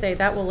on Wednesday,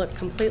 that will look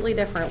completely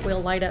different.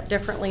 We'll light up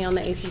differently on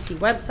the ACT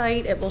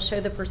website. It will show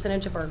the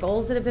percentage of our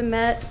goals that have been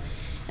met.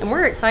 And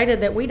we're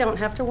excited that we don't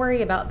have to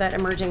worry about that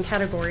emerging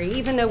category,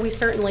 even though we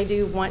certainly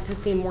do want to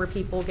see more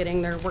people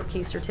getting their work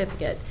key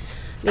certificate.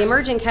 The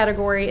emerging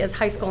category is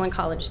high school and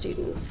college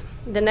students.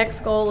 The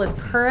next goal is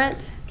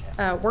current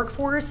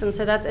workforce, and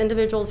so that's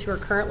individuals who are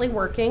currently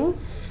working.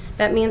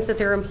 That means that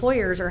their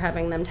employers are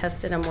having them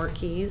tested on work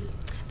keys.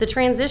 The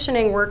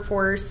transitioning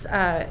workforce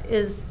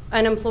is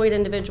unemployed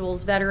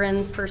individuals,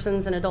 veterans,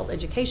 persons in adult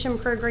education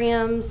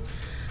programs.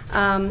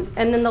 And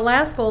then the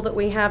last goal that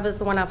we have is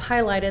the one I've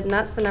highlighted, and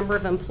that's the number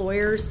of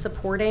employers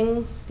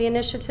supporting the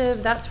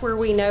initiative. That's where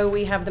we know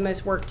we have the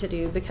most work to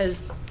do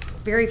because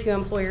very few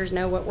employers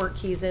know what Work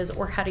Keys is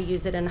or how to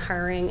use it in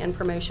hiring and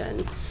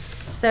promotion.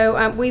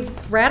 So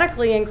we've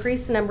radically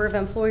increased the number of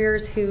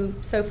employers who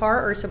so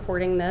far are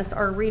supporting this.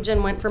 Our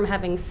region went from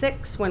having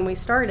 6 when we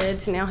started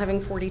to now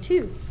having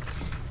 42.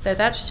 So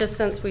that's just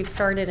since we've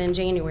started in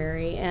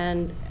January.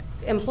 And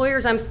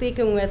employers I'm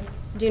speaking with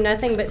do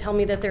nothing but tell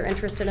me that they're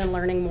interested in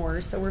learning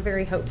more, so we're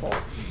very hopeful.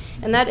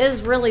 And that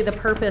is really the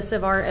purpose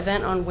of our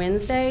event on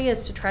Wednesday,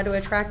 is to try to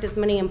attract as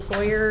many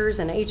employers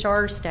and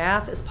HR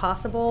staff as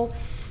possible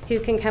who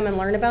can come and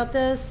learn about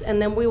this,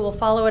 and then we will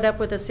follow it up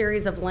with a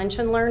series of lunch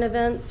and learn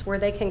events where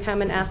they can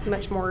come and ask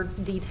much more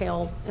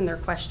detail in their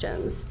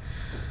questions.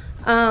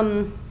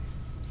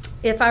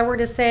 If I were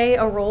to say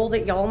a role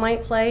that y'all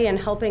might play in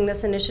helping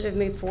this initiative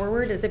move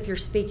forward is if you're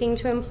speaking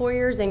to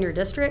employers in your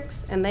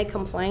districts and they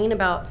complain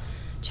about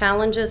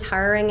challenges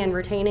hiring and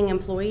retaining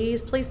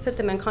employees, please put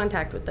them in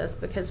contact with us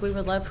because we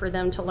would love for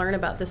them to learn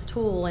about this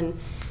tool and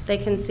they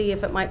can see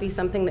if it might be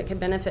something that could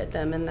benefit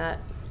them in that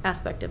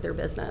aspect of their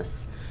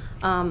business.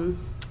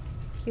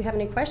 If you have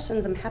any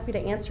questions, I'm happy to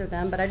answer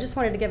them, but I just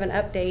wanted to give an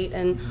update.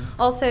 And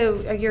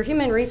also, your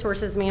Human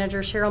Resources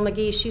Manager, Cheryl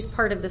McGee, she's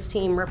part of this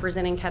team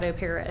representing Caddo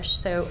Parish.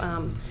 So,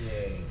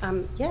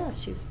 yeah,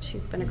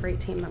 she's been a great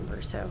team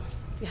member. So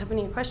if you have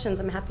any questions,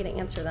 I'm happy to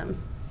answer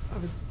them.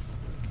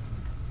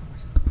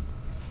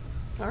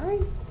 All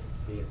right.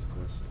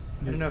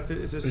 I don't know if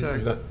is this.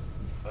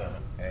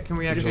 Can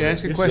we actually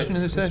ask a question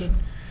in this session?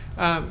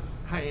 Hi,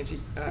 Angie.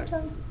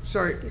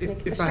 Sorry,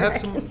 if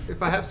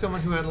I have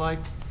someone who I'd like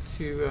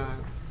to,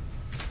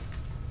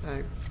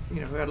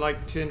 who I'd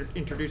like to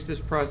introduce this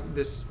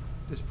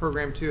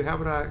program to, how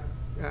would I?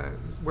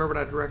 Where would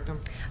I direct them?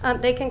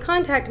 They can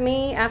contact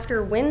me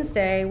after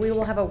Wednesday. We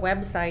will have a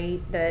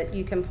website that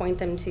you can point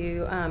them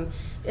to.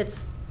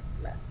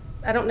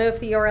 I don't know if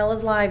the URL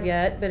is live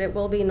yet, but it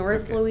will be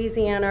North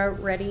Louisiana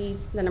Ready,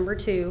 the number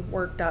 2,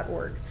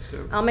 work.org.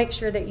 So I'll make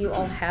sure that you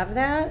all have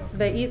that,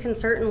 but you can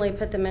certainly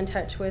put them in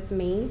touch with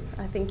me.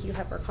 I think you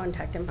have our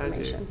contact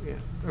information. I do,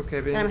 yeah. Okay.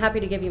 And I'm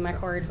happy to give you my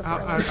card.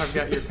 I've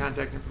got your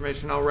contact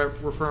information. I'll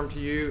refer them to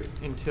you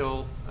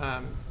until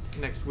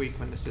next week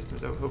when the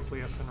system's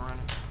hopefully up and running.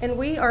 And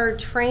we are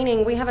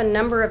training, we have a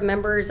number of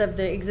members of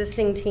the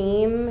existing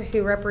team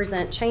who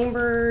represent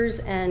chambers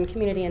and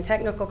community and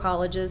technical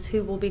colleges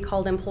who will be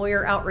called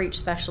employer outreach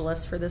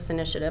specialists for this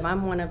initiative.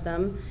 I'm one of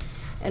them.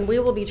 And we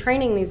will be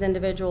training these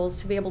individuals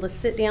to be able to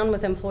sit down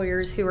with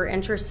employers who are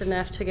interested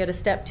enough to go to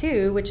step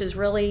 2, which is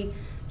really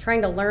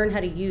trying to learn how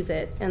to use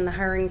it in the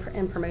hiring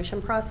and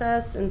promotion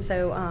process. And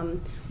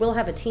so we'll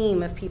have a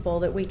team of people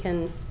that we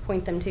can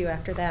point them to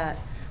after that,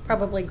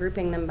 probably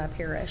grouping them by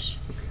parish.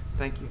 Okay,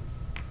 thank you.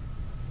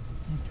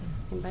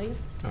 Anybody else?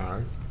 All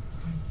right.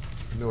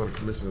 No other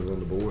commissioners on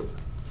the board?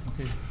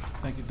 Okay,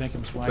 thank you,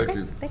 Ms. White. Thank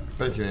you. Thanks.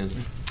 Thank you,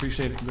 Angie.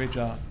 Appreciate it, great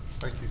job.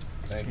 Thank you.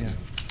 Thank Yeah.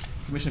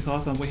 Commissioner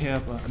Cawthon, we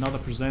have another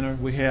presenter.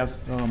 We have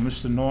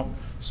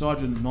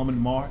Sergeant Norman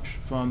March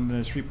from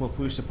the Shreveport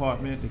Police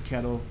Department, the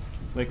Caddo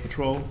Lake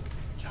Patrol,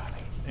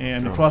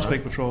 and the Cross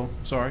Lake Patrol,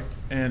 sorry.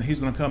 And he's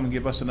gonna come and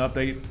give us an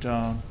update.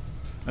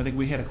 I think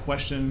we had a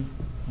question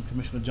from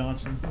Commissioner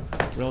Johnson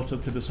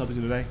relative to the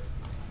subject today.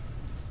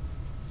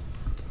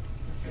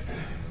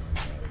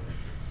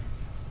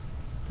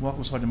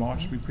 Welcome, Sergeant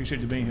March. We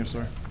appreciate you being here,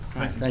 sir.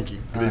 Thank you.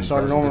 Good evening,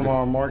 Sergeant Sergeant.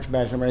 Norman March,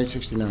 badge number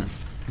 869.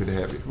 Good to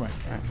have you. Right.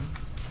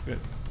 Good.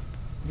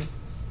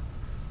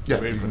 Yeah.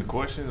 Ready for the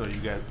questions, or you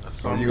got a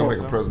So you gonna make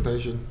a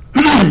presentation?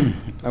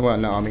 Well,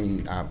 no, I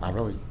mean, I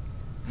really,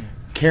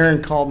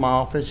 Karen called my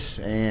office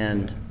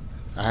and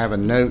I have a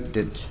note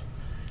that,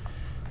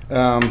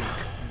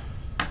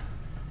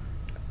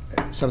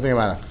 something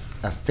about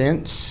a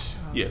fence.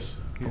 Yes.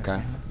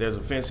 Okay. There's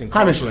a fence in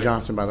Hi, Cross Mr. Lake.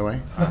 Johnson, by the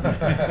way.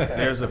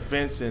 There's a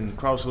fence in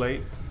Cross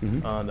Lake.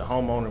 Mhm. The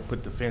homeowner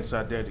put the fence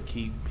out there to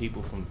keep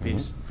people from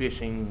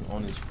fishing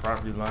on his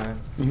property line.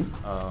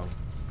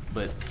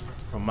 But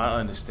from my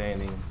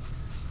understanding,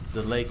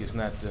 the lake is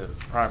not the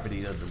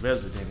property of the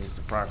resident, it's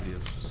the property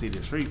of the city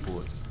of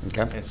Shreveport.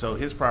 Okay. And so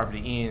his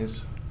property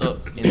ends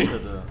up into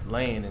the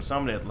land, and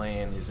some of that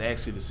land is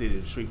actually the city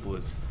of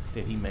Shreveport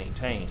that he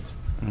maintains.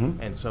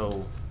 And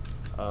so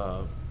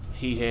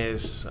he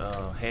has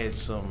had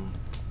some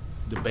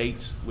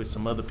debates with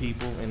some other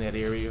people in that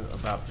area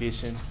about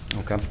fishing.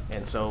 Okay.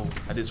 And so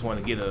I just want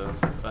to get an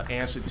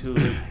answer to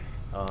it.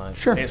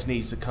 Sure. The fence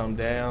needs to come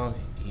down.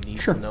 He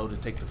needs Sure. to know to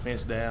take the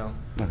fence down.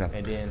 Okay.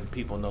 And then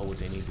people know what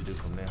they need to do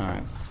from there. All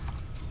right.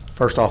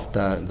 First off,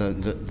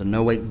 the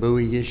no-wake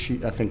buoy issue,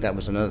 I think that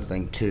was another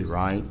thing too,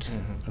 right?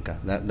 Okay,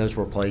 those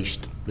were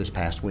placed this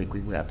past week.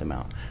 We got them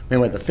out.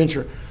 Anyway, the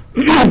fencer,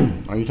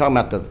 are you talking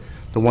about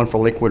the one for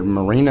Liquid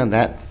Marina?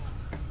 That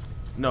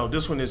No,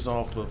 this one is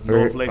off of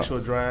Very- North Lakeshore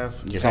Drive,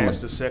 You're talking past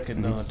about- the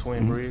second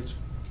twin bridge.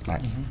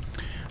 Right.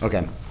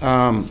 Okay.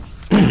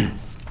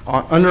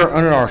 Under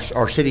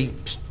our city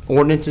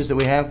ordinances that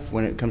we have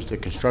when it comes to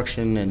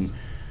construction and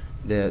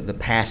the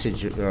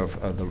passage of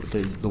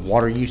the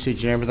water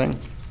usage and everything,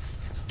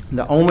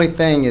 the only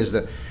thing is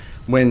that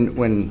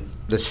when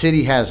the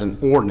city has an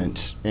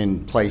ordinance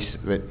in place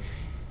that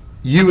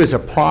you as a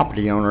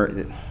property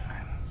owner,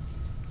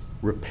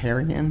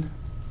 riparian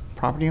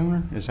property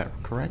owner, is that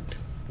correct?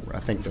 I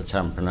think that's how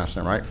I'm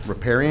pronouncing it, right?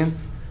 Riparian?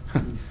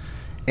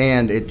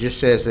 And it just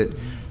says that,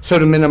 so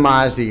to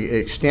minimize the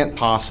extent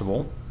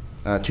possible,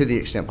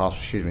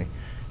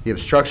 the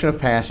obstruction of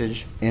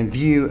passage in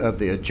view of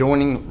the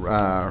adjoining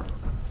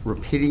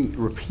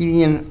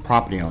repeating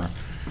property owner.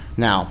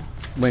 Now,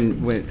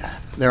 when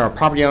there are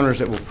property owners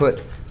that will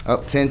put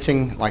up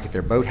fencing, like at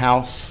their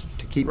boathouse,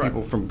 to keep Right.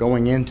 people from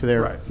going into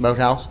their Right.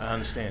 boathouse. I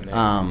understand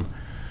that.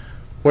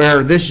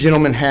 Where this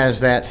gentleman has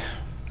that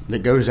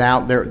goes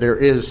out, there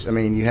is, I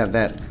mean, you have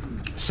that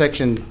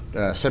section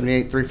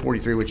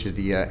 78-343, which is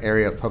the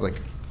area of public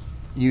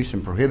use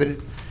and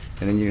prohibited.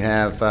 And then you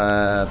have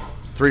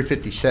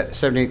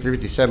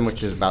 78-357,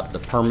 which is about the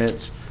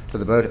permits for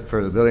the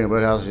building of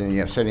boathouses. And you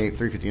have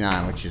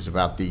 78-359, which is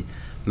about the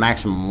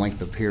maximum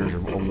length of piers or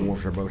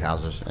wharfs or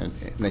boathouses, and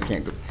they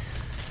can't go.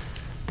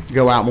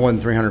 go out more than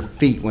 300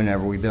 feet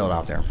whenever we build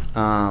out there.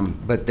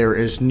 But there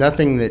is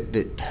nothing that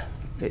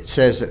it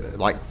says that,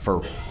 like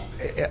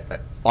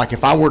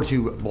if I were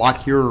to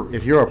block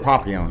if you're a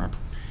property owner,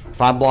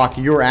 if I block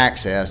your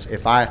access,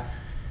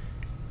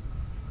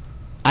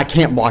 I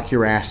can't block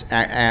your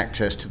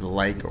access to the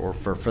lake or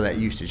for that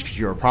usage because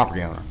you're a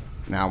property owner.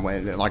 Now,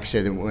 like I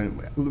said,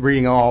 when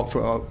reading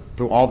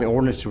through all the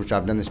ordinances, which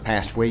I've done this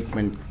past week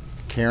when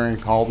Karen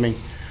called me,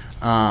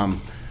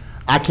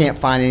 I can't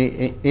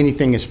find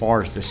anything as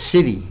far as the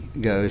city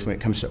goes when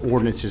it comes to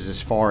ordinances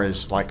as far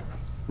as like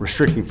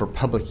restricting for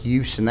public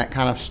use and that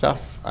kind of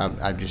stuff.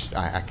 I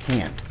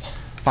can't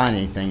find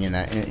anything in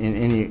that. In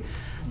any,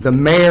 the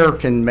mayor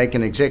can make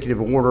an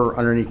executive order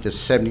underneath the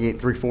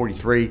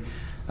 78-343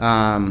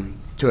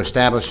 to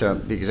establish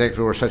the executive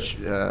order such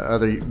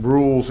other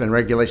rules and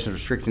regulations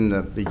restricting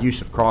the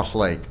use of Cross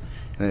Lake,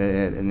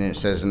 and then it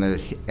says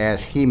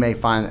as he may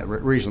find it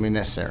reasonably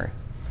necessary,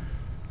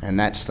 and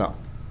that's the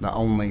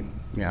only,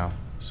 you know.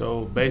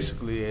 So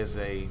basically, as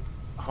a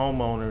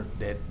homeowner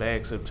that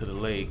backs up to the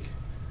lake,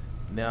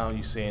 now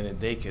you're saying that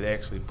they could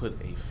actually put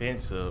a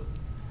fence up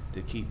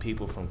to keep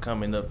people from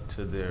coming up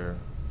to their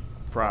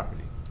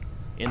property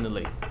in the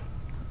lake.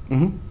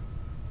 Mm-hmm.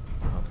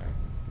 Okay.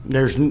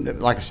 There's,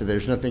 like I said,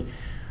 there's nothing.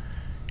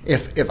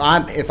 If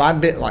I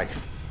bit like,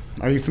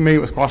 are you familiar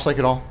with Cross Lake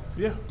at all?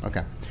 Yeah.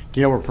 Okay. Do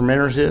you know where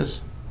Permitters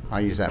is?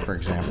 I'll use that for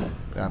example.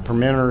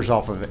 Permitters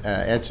off of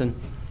Edson.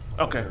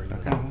 Okay.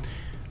 Okay.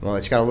 Well,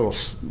 it's got a little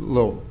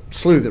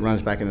slough that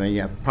runs back in there.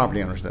 You have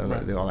property owners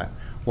that do all that.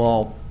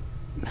 Well,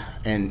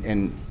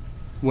 and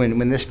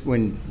when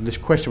this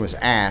question was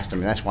asked, I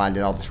mean, that's why I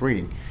did all this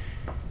reading.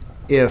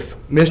 If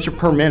Mr.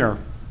 Permitter,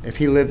 if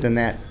he lived in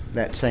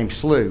that same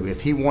slough,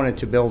 if he wanted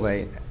to build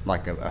a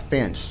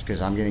fence,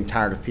 because I'm getting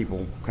tired of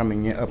people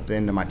coming up the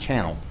end of my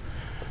channel,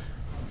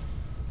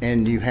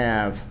 and you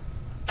have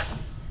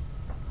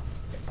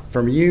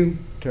from you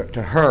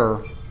to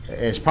her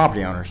as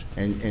property owners,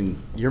 and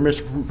you're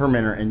Mr.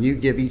 Permitter, and you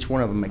give each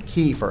one of them a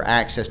key for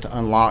access to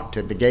unlock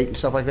to the gate and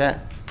stuff like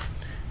that,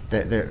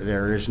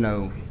 there is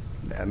no,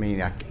 I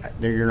mean,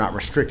 you're not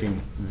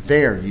restricting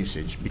their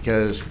usage,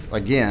 because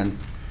again,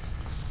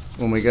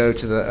 when we go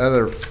to the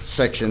other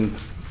section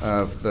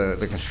of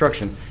the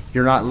construction,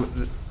 you're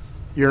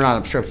not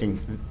obstructing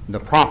the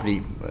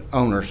property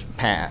owner's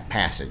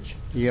passage.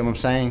 You know what I'm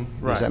saying?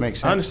 Right. Does that make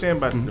sense? I understand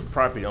about the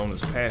property owner's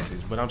passage,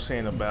 but I'm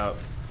saying about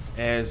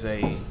as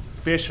a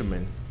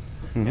fisherman,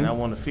 and I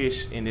want to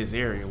fish in this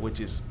area,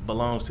 which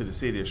belongs to the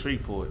city of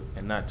Shreveport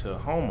and not to a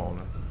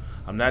homeowner.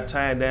 I'm not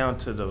tied down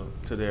to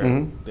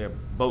their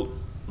boat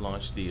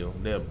launch deal,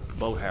 their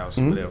boathouse,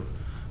 or whatever.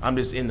 I'm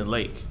just in the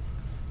lake,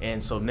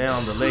 and so now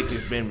the lake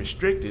has been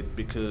restricted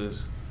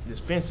because this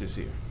fence is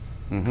here.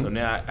 So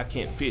now I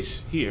can't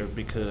fish here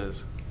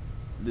because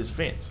this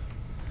fence.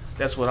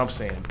 That's what I'm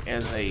saying.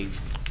 As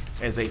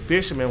a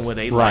fisherman with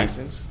a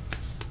license,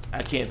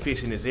 I can't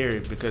fish in this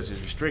area because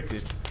it's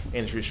restricted,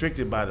 and it's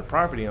restricted by the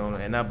property owner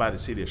and not by the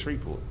city of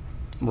Shreveport.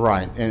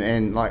 Right,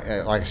 and like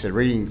I said,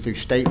 reading through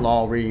state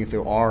law, reading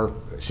through our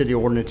city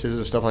ordinances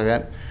and stuff like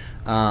that,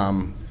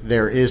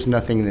 there is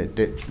nothing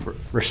that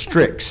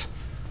restricts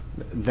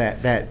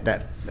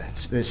that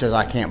says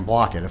I can't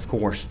block it. Of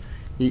course,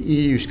 you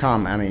use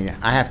I mean,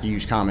 I have to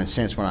use common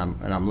sense when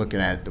I'm looking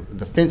at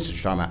the fence that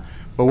you're talking about.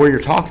 But where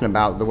you're talking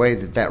about the way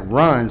that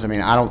runs, I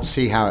mean, I don't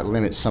see how it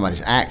limits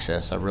somebody's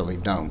access. I really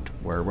don't.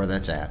 Where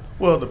that's at.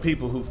 Well, the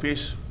people who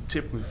fish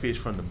typically fish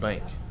from the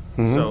bank.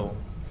 So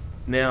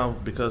now,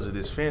 because of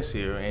this fence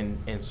here,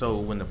 and so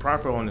when the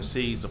property owner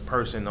sees a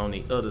person on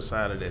the other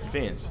side of that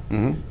fence,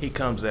 he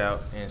comes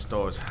out and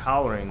starts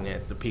hollering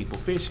at the people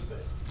fishing.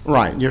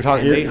 Right, you're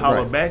talking. And they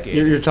holler back at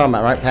him. You're talking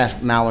about right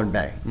past Mallard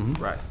Bay.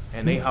 Right,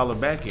 and they holler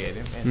back at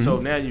him, and so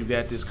now you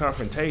got this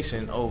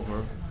confrontation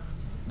over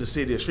the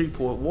city of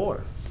Shreveport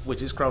water,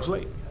 which is Cross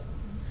Lake,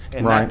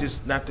 and not this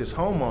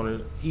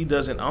homeowner. He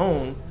doesn't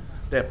own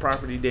that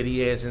property that he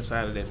has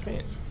inside of that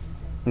fence.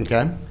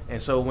 Okay.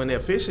 And so when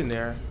they're fishing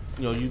there,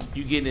 you know,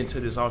 you get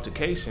into this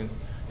altercation,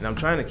 and I'm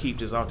trying to keep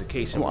this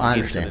altercation from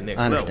getting to the next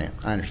level.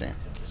 I understand.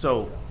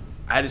 So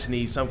I just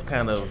need some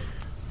kind of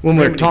when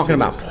we're talking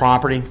about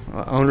property,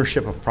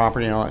 ownership of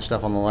property and all that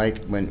stuff on the lake,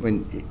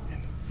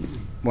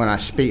 when I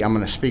speak, I'm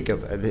going to speak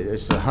of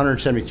it's the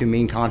 172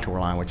 mean contour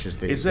line, which is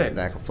the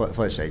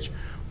flood stage.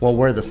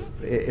 Well,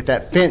 if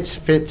that fence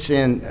fits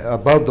in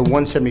above the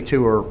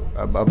 172 or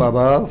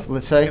above,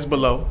 let's say it's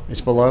below.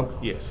 It's below.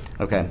 Yes.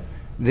 Okay.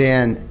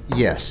 Then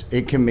yes,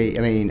 it can be.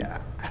 I mean,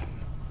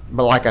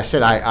 but like I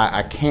said,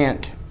 I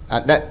can't.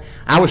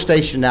 I was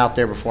stationed out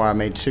there before I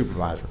made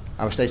supervisor.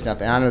 I was stationed out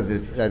there. I know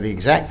the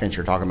exact fence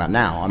you're talking about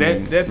now.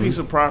 That piece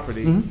of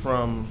property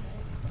from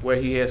where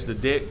he has the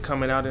deck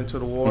coming out into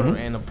the water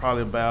and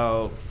probably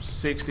about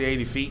 60,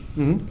 80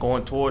 feet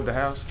going toward the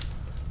house,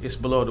 it's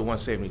below the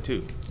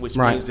 172, which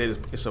means that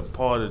it's a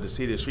part of the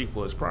city of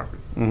Shreveport's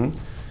property.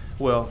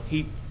 Well,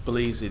 he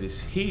believes it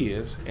is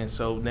his, and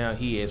so now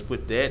he has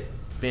put that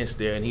fence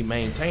there and he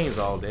maintains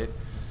all that.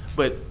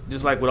 But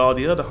just like with all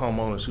the other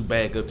homeowners who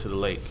back up to the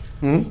lake,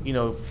 you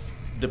know,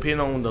 depending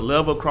on the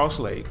level of Cross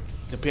Lake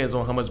depends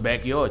on how much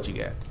backyard you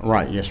got.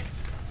 Right, yes, sir.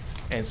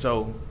 And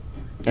so,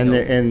 And know,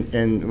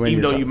 and when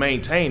even you're though you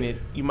maintain it,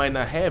 you might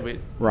not have it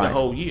Right. the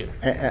whole year.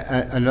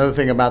 Another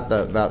thing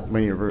about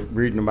when you're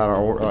reading about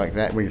our like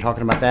that, when you're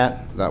talking about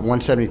that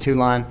 172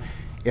 line,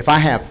 if I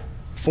have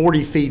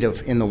 40 feet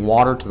in the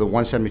water to the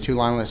 172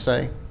 line, let's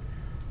say,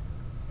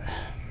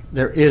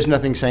 there is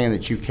nothing saying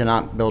that you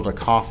cannot build a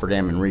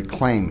cofferdam and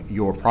reclaim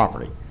your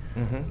property.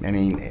 Mm-hmm. I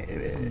mean,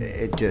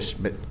 it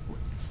just, but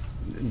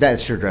that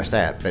should address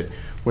that. But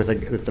with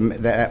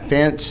that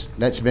fence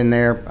that's been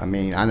there, I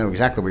mean, I know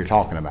exactly what you're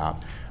talking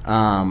about.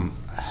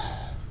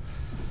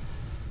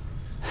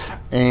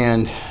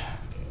 And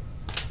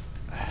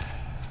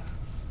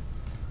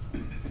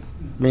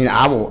I mean,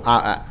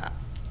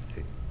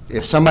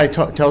 if somebody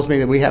tells me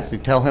that we have to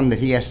tell him that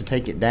he has to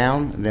take it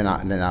down, then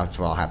that's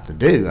what I'll have to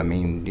do. I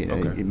mean, you know,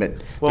 Okay. but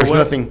Well, there's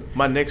nothing.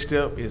 My next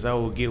step is I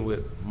will get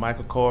with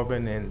Michael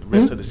Corbin and the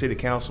rest of the city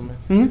councilmen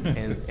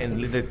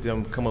and let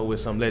them come up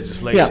with some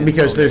legislation. Yeah,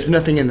 because on there's that.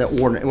 nothing in the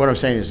ordinance. What I'm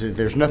saying is that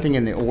there's nothing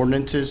in the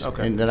ordinances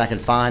Okay. and that I can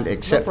find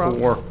except problem.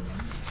 for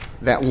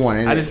that one.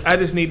 And I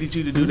just needed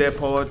you to do that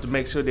part to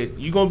make sure that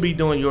you're gonna be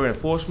doing your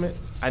enforcement.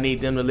 I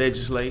need them to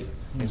legislate,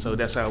 and so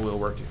that's how we'll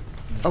work it.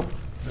 oh,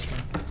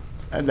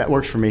 that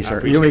works for me, sir. You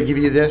appreciate want me to give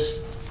you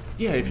this?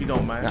 Yeah, if you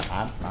don't mind. No,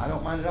 I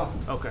don't mind at all.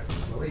 Okay.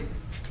 Believe me.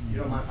 You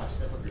don't mind if I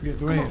step up Yeah,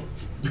 go ahead.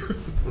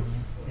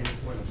 And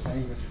what I'm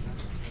saying is,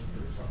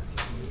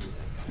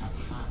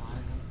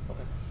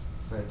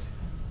 but,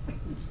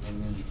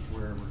 and then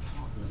where we're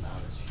talking about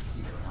is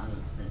here, I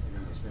don't think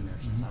it's been there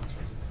since I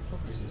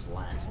was, this is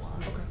last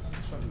line. Okay,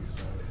 that's fine.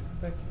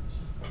 Thank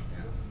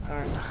you. All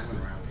right.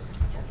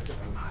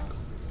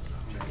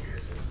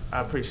 I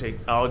appreciate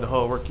all the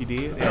hard work you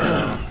did.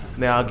 And,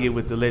 now I'll get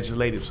with the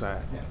legislative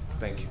side.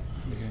 Thank you.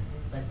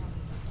 Thank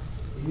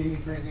you. You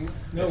need anything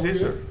else? That's it,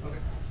 sir.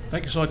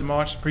 Thank you, Sergeant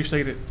March.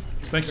 Appreciate it.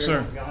 Thank you,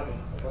 sir.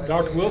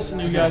 Dr. Wilson,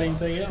 you got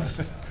anything else?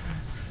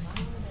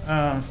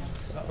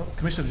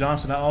 Commissioner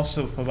Johnson, I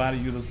also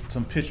provided you with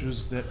some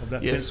pictures of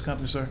that Yes. fence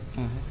company, sir.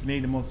 Mhm. If you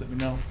need them, let me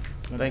know.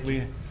 Thank we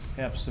you.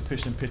 have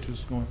sufficient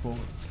pictures going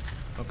forward.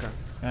 Okay.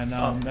 And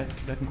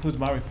that concludes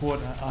my report.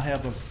 I'll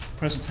have a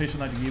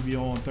presentation I'd like to give you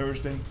on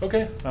Thursday.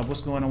 Okay,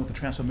 What's going on with the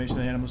transformation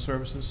of animal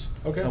services.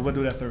 Okay. We'll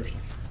do that Thursday.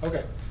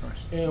 okay.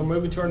 And we're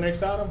moving to our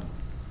next item.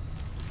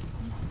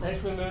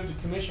 Next, we move to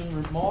commission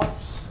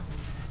remarks.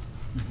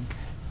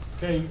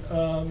 Okay,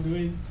 do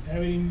we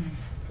have any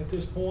at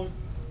this point?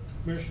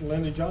 Commissioner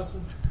Lyndon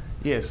Johnson?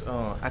 Yes,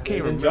 I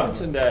can't Lyndon remember.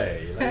 Johnson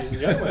Day, ladies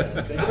and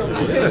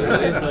gentlemen.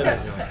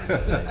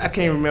 I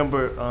can't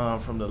remember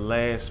from the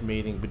last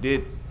meeting, but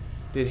did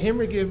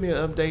Henry give me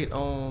an update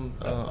on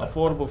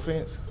affordable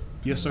fence?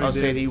 Yes, sir. I did.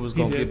 said he was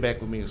going to did. get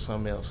back with me or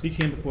something else. He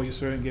came before you,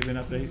 sir, and gave you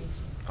an update.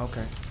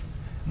 Okay.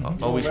 You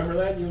Are we- remember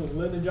that? You was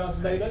Lyndon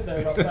Johnson Day that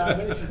day, about 5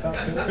 minutes you talked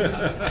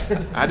to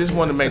him. I just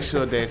want to make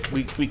sure that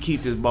we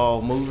keep this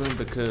ball moving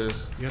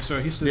because Yes,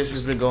 sir. He says this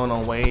has been going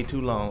on way too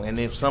long. And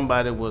if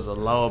somebody was a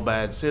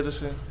law-abiding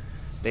citizen,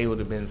 they would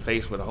have been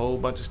faced with a whole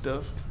bunch of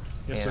stuff.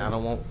 Yes, And sir. I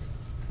don't want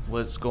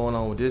what's going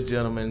on with this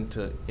gentleman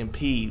to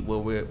impede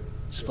what we're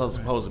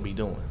supposed to be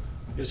doing.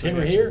 Is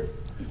Henry here?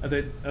 I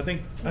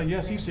think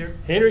yes, he's here.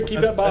 Henry, keep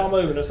that ball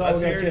moving, that's all we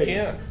got to tell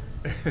you.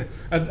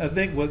 I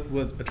think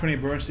what Attorney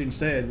Bernstein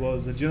said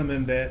was the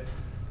gentleman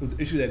who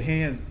the issue at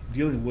hand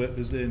dealing with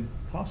is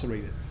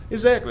incarcerated.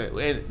 Exactly.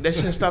 And that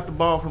shouldn't stop the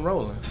ball from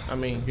rolling. I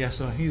mean, Yeah,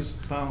 so he's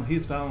found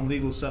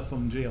legal stuff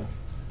from jail.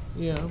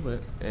 yeah,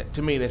 but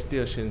to me, that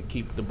still shouldn't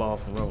keep the ball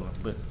from rolling.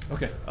 But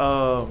Okay.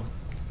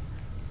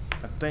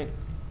 I think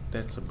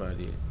that's about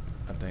it.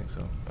 I think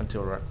so.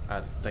 Until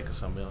I think of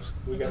something else.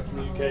 We got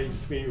community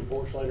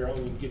reports later on,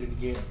 you can get it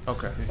again.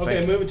 Okay. Okay,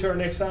 Thank you. moving to our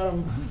next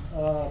item,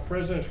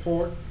 President's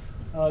report.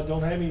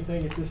 Don't have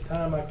anything at this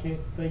time, I can't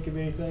think of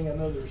anything, I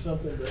know there's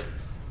something, but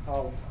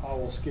I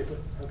will skip it,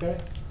 okay?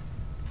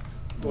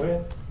 Go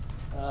ahead.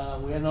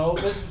 We have no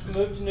old business, we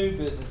move to new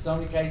business,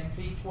 zoning case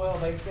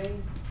P-1218,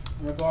 in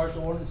regards to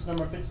ordinance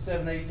number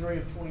 5783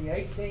 of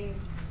 2018,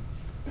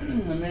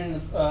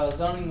 amending the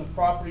zoning of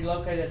property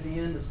located at the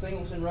end of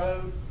Singleton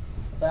Road,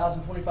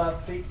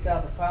 1,025 feet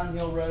south of Pine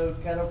Hill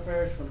Road, Caddo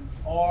Parish, from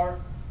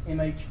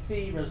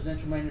RMHP,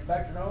 residential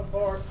manufactured home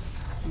park,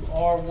 to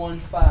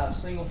R15,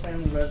 single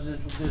family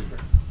residential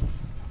district.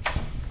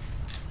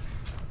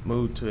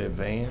 Move to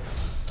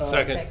advance.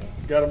 Second.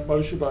 Got a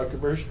motion by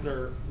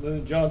Commissioner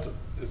Lyndon Johnson,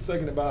 it's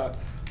seconded by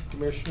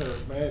Commissioner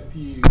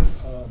Matthew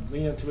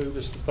Lynn to move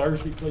this to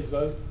Thursday, please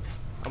vote.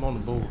 I'm on the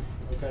board.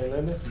 Okay,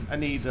 Lyndon? I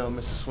need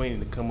Mr. Sweeney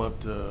to come up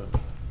to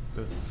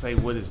say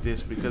what is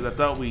this, because I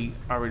thought we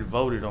already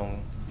voted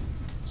on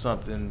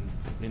something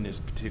in this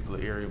particular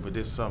area, but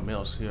there's something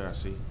else here I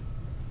see.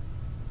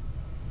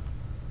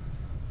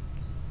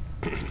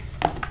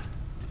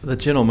 The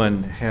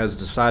gentleman has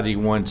decided he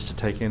wants to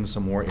take in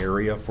some more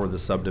area for the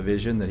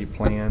subdivision that he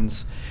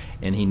plans,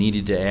 and he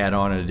needed to add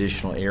on an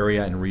additional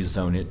area and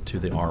rezone it to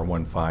the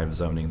R15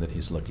 zoning that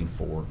he's looking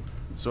for.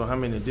 So how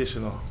many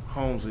additional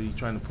homes are you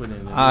trying to put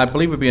in? I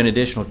believe it would be an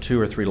additional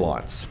 2 or 3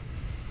 lots.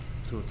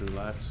 2 or 3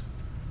 lots.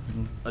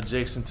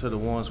 adjacent to the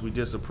ones we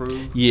just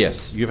approved?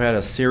 Yes, you've had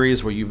a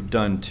series where you've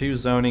done 2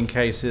 zoning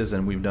cases,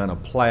 and we've done a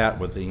plat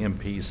with the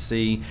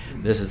MPC.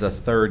 This is a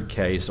 3rd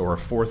case or a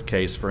 4th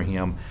case for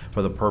him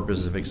for the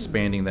purpose of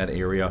expanding that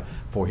area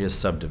for his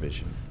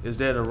subdivision. Is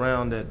that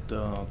around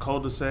that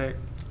cul-de-sac?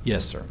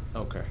 Yes, sir.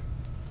 Okay.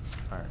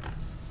 All right.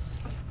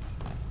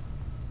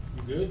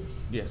 You good?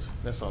 Yes,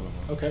 that's all I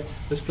want. Okay,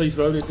 let's please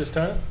vote at this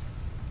time.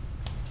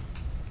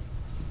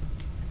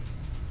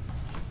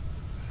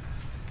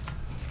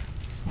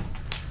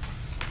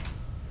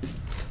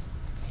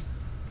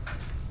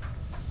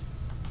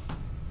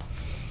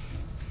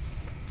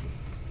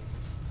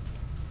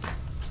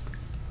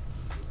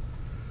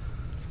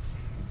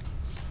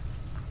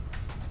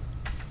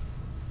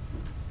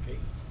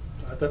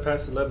 That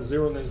passes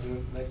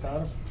 11-0. Next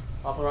item.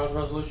 Authorize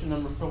resolution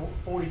number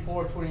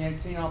 44,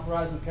 2018,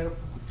 authorizing Caddo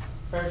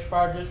Parish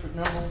Fire District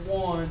number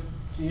 1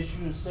 to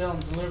issue and sell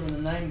and deliver in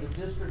the name of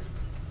the district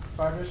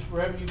fire district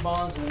revenue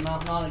bonds in an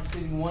amount not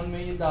exceeding $1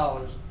 million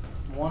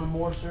in one or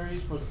more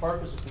series for the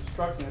purpose of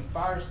constructing a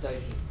fire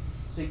station,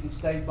 seeking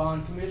state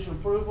bond commission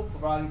approval,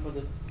 providing for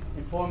the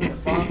employment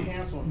of bond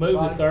counsel. And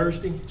Move to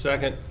Thursday.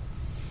 Second.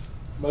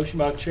 Motion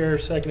by Chair,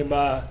 seconded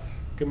by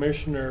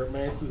Commissioner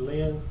Matthew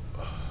Lynn.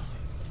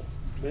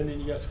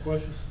 Lyndon, you got some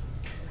questions?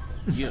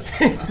 Yeah.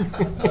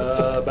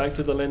 Back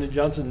to the Lyndon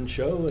Johnson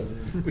show.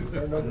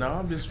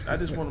 No, I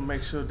just want to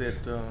make sure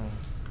that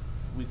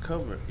we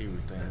cover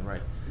everything,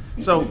 right?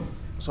 So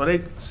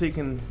they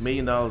seeking $1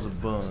 million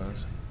of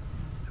bonds.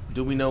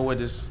 Do we know where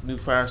this new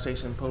fire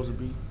station is supposed to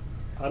be?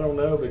 I don't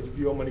know, but if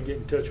you want me to get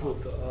in touch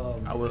with,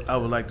 I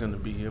would like them to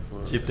be here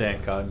for. Chip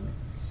Dan Cotton.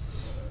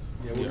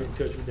 Yeah, we'll get in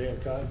touch with Dan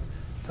Cotton.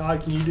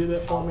 Todd, can you do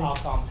that for me? I'll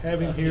call him. Have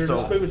him here. So,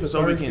 Let's move it to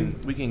Thursday.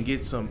 we can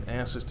get some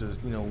answers to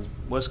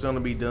what's going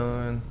to be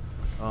done,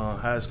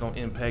 how it's going to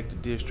impact the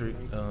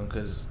district,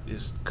 because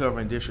it's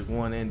covering District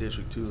 1 and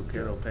District 2 of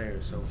Caddo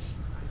Parish. So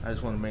I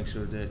just want to make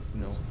sure that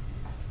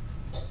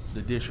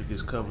the district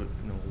is covered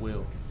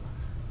well.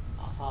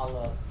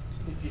 I'll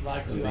if you'd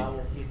like to, I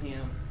will get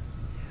him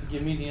to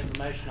give me the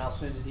information. I'll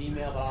send an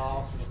email, but I'll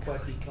also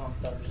request he come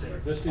Thursday.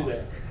 Let's do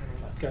that.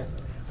 Okay.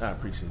 I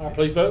appreciate All right, that.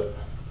 please vote.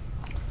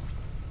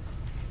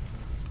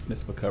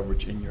 Municipal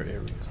coverage in your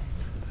area.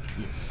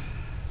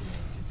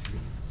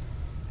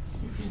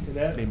 And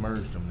that They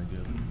merged them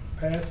together.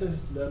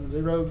 passes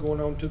 11-0. Going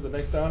on to the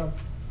next item.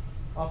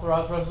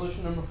 Authorize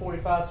resolution number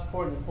 45,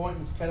 supporting the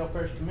appointments of Caddo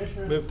Parish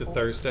Commissioners. Move to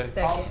Thursday.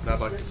 Second. And I'd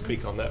like to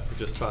speak on that for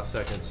just 5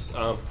 seconds.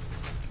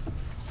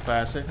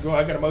 5 seconds.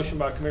 I got a motion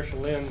by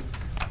Commissioner Lynn,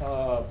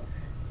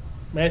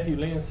 Matthew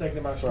Lynn,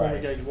 seconded by Stormy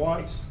Right. Gage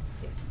Watts.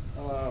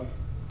 Go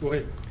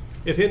ahead.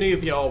 If any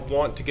of y'all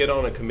want to get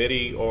on a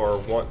committee or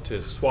want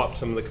to swap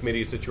some of the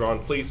committees that you're on,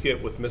 please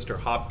get with Mr.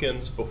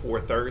 Hopkins before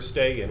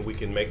Thursday, and we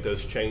can make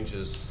those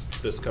changes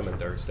this coming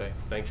Thursday.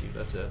 Thank you.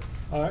 That's it.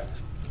 All right.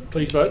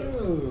 Please vote.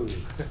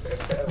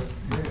 That was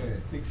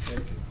good. 6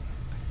 seconds.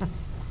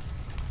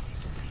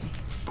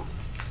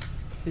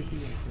 Very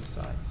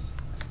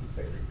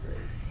great.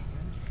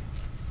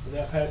 And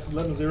that passes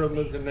 11-0.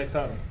 Move to the next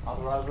item.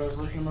 Authorize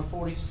resolution number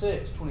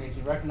 46,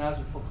 2018,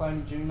 recognizing and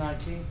proclaiming June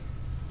 19,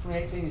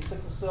 2018 is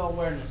Sickle Cell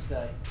Awareness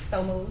Day.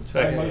 So moved.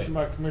 Second. Motion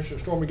by Commissioner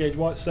Stormy Gage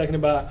Watts,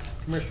 seconded by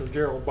Commissioner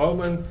Gerald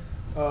Bowman.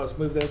 Let's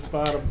move that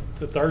item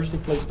to Thursday.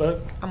 Please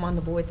vote. I'm on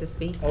the board to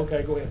speak.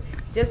 Okay, go ahead.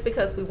 Just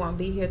because we won't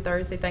be here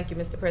Thursday, thank you,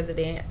 Mr.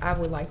 President, I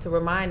would like to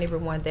remind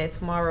everyone that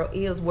tomorrow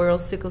is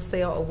World Sickle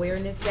Cell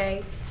Awareness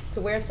Day. To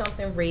wear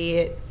something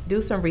red,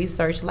 do some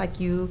research like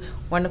you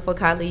wonderful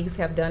colleagues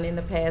have done in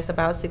the past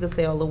about sickle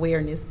cell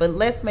awareness. But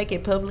let's make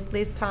it public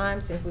this time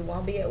since we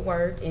won't be at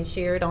work, and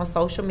share it on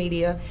social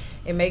media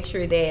and make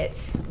sure that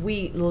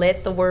we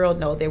let the world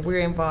know that we're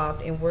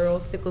involved in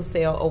World Sickle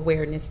Cell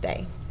Awareness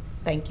Day.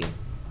 Thank you.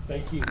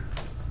 Thank you.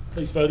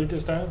 Please vote at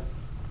this time.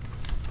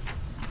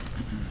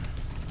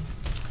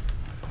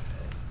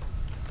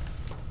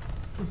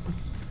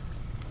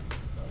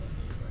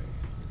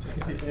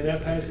 And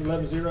that passes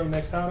 11-0.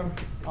 Next item.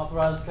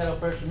 Authorize Caddo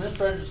Parish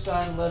Administrator to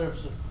sign a letter of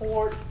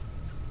support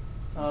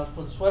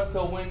for the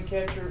SWEPCO Wind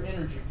Catcher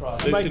Energy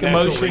Project. Move to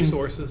Natural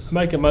Resources.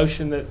 Make a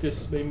motion that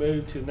this be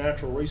moved to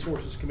Natural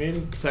Resources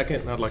Committee.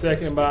 Second. I'd like to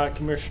Second by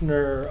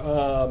Commissioner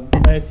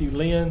Matthew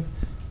Lynn.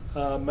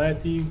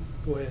 Matthew,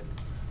 go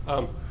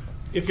ahead.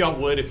 If y'all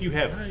would, if you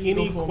have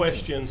any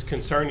questions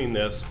concerning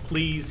this,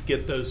 please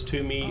get those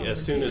to me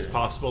as soon as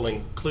possible,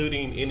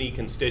 including any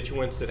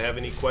constituents that have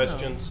any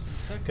questions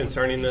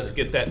concerning this.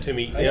 Get that to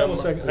me, Hang on 1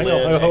 second. Hang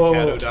Lynn on. at Hold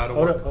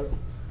caddo.org. up.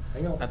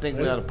 Hang on. I think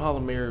we have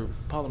a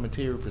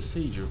parliamentary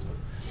procedure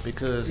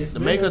because It's the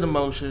been maker a- of the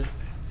motion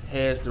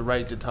has the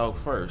right to talk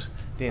first.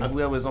 Then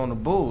whoever's on the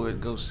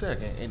board goes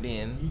second, and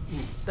then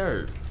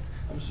third.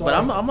 I'm sorry. But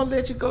I'm gonna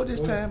let you go this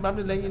time. I'm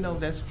just letting you know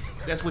that's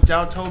what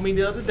y'all told me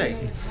the other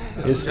day.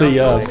 It's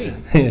Y'all told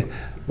me.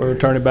 we're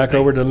turning back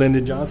over to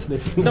Lyndon Johnson.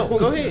 If you No,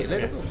 go ahead.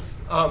 Let it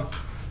go.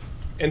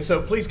 And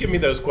so please give me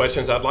those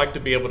questions. I'd like to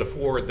be able to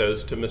forward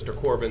those to Mr.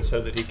 Corbin so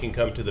that he can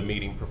come to the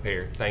meeting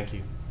prepared. Thank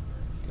you.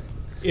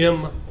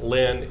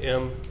 Lynn,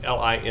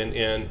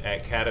 M-L-I-N-N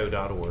 @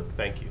 caddo.org.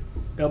 Thank you.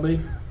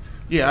 LB.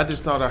 Yeah, I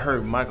just thought I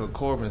heard Michael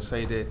Corbin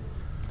say that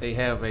they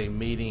have a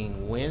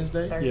meeting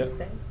Wednesday?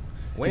 Thursday.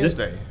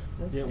 Wednesday.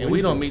 Yeah, And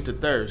we don't meet till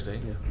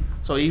Thursday. Yeah.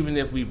 So even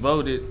if we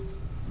voted,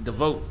 the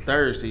vote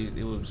Thursday,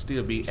 it would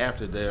still be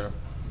after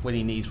what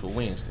he needs for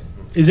Wednesday.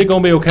 Is it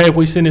going to be okay if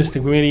we send this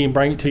to committee and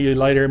bring it to you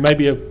later?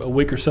 Maybe a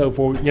week or so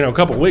before, a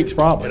couple of weeks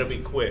probably. It'll be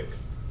quick.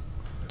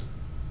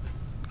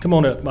 Come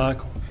on up,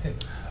 Michael.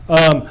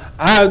 I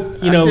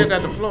still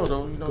got the floor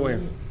though. Go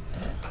ahead.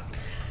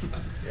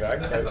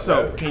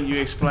 So can you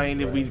explain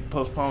if we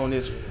postpone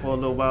this for a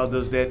little while,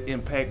 does that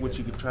impact what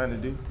you're trying to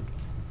do?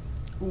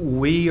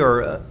 We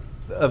are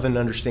of an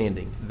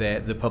understanding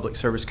that the Public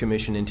Service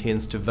Commission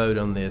intends to vote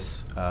on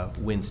this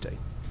Wednesday.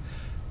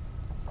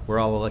 We're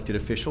all elected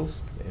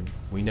officials, and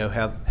we know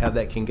how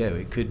that can go.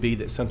 It could be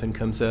that something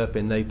comes up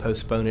and they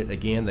postpone it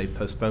again. They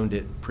postponed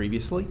it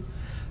previously.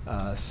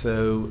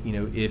 So,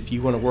 if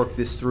you want to work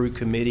this through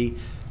committee,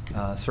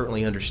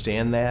 certainly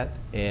understand that,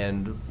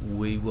 and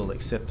we will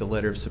accept the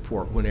letter of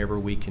support whenever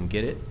we can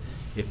get it.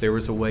 If there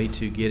was a way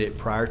to get it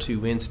prior to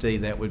Wednesday,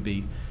 that would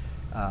be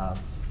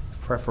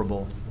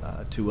preferable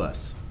to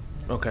us.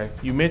 Okay.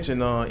 You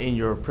mentioned in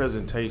your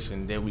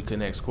presentation that we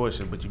couldn't ask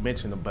questions, but you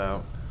mentioned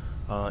about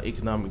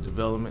economic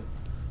development.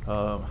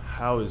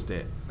 How is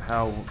that?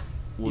 How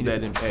will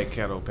that impact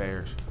Caddo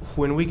Parish?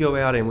 When we go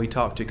out and we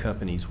talk to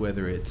companies,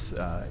 whether it's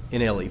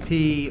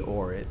NLEP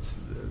or it's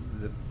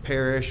the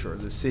parish or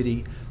the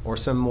city, or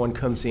someone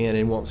comes in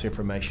and wants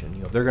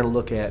information, they're going to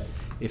look at,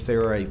 if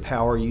they're a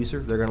power user,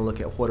 they're going to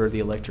look at what are the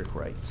electric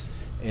rates.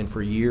 And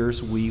for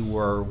years, we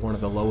were one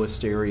of the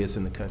lowest areas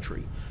in the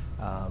country.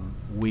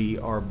 We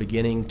are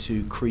beginning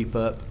to creep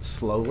up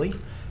slowly,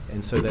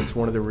 and so that's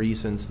one of the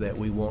reasons that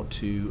we want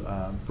to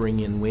bring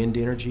in wind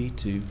energy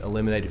to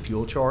eliminate a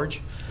fuel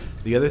charge.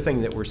 The other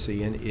thing that we're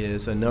seeing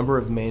is a number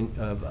of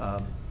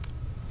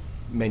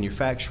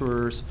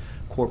manufacturers,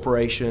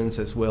 corporations,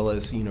 as well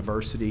as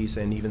universities,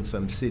 and even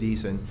some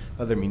cities and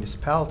other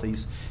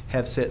municipalities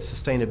have set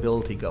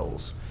sustainability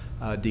goals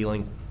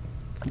dealing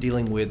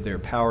with their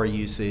power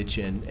usage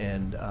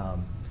and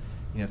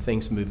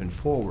things moving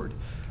forward.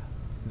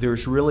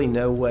 There's really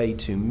no way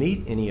to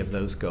meet any of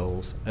those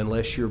goals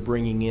unless you're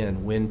bringing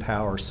in wind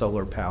power,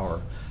 solar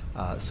power,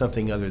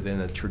 something other than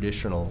the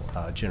traditional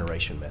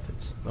generation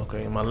methods.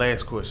 Okay, and my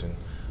last question,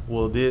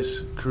 will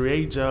this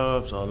create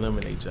jobs or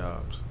eliminate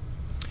jobs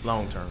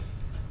long term?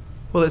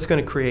 Well, it's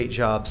going to create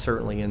jobs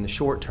certainly in the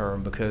short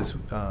term, because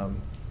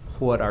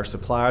what our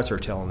suppliers are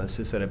telling us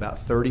is that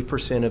about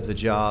 30% of the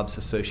jobs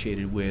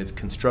associated with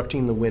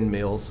constructing the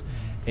windmills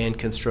and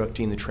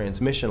constructing the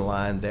transmission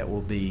line that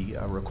will be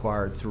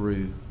required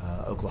through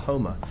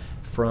Oklahoma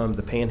from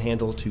the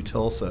Panhandle to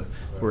Tulsa,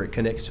 where it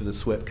connects to the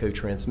SWEPCO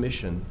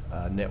transmission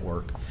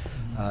network,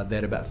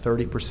 that about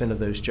 30% of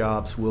those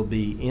jobs will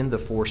be in the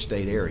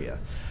 4-state area.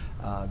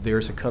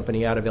 There's a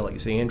company out of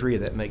Alexandria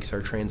that makes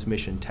our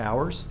transmission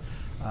towers.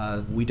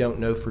 We don't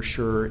know for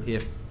sure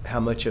how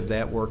much of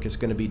that work is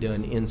going to be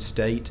done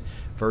in-state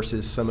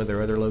versus some of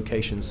their other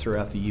locations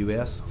throughout the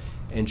U.S.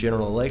 And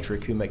General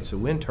Electric, who makes the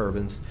wind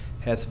turbines,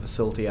 has a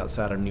facility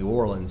outside of New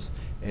Orleans,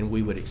 and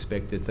we would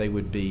expect that they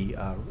would be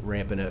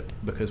ramping up,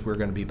 because we're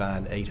going to be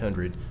buying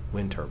 800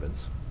 wind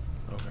turbines.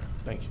 Okay,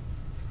 thank you.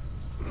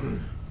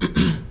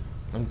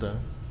 I'm done.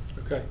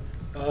 Okay.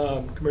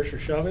 Commissioner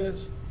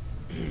Chavez?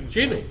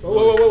 Excuse me.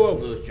 Whoa.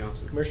 Lewis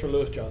Johnson. Commissioner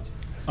Lewis Johnson.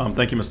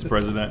 Thank you, Mr.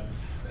 President.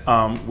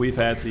 We've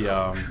had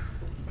the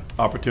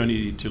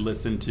opportunity to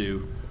listen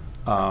to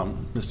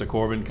Mr.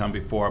 Corbin come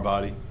before our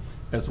body,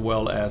 as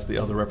well as the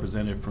other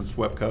representative from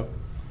SWEPCO.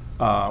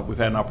 We've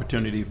had an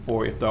opportunity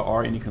for, if there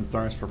are any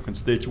concerns from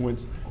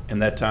constituents in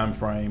that time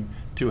frame,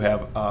 to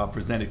have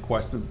presented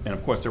questions, and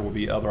of course there will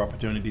be other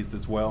opportunities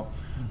as well.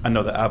 I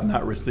know that I've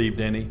not received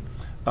any.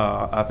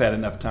 I've had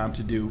enough time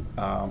to do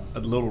a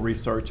little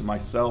research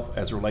myself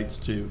as relates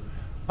to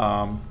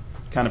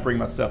kind of bring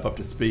myself up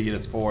to speed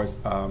as far as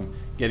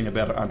getting a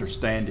better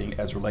understanding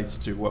as relates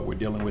to what we're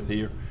dealing with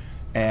here.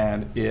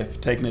 And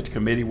if taking it to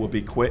committee will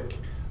be quick,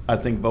 I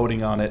think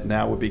voting on it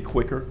now would be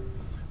quicker.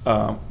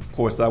 Of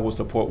course, I will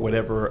support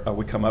whatever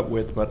we come up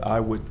with, but I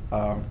would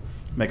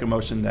make a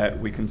motion that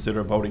we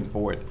consider voting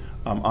for it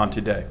on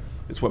today.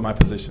 It's what my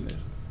position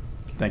is.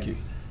 Thank you.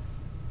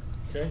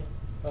 Okay.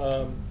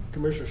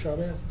 Commissioner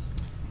Chavez?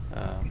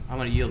 I'm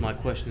going to yield my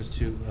questions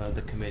to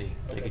the committee.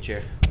 Thank you,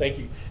 Chair. Thank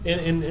you.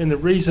 And the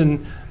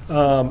reason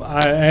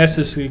I asked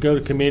this to go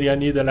to committee, I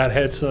knew that I'd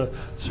had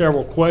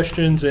several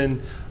questions,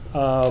 and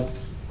I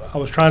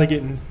was trying to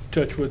get in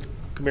touch with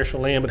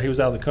Commissioner Lamb, but he was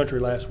out of the country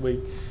last week.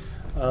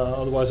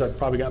 Otherwise, I'd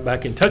probably got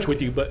back in touch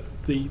with you. But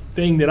the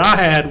thing that I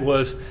had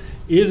was,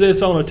 is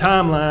this on a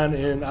timeline?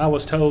 And I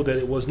was told that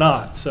it was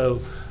not.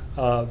 So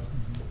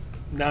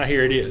now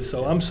here it is.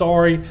 So I'm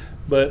sorry,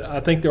 but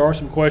I think there are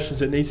some questions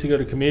that needs to go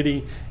to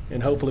committee,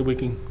 and hopefully we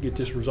can get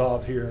this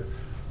resolved here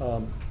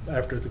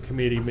after the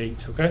committee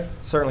meets, okay?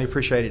 Certainly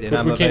appreciate it, and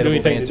I'm we can't do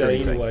available to anything answer today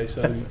anything. anyway,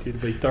 so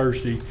it'd be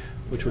Thursday,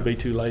 which would be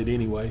too late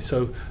anyway.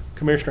 So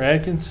Commissioner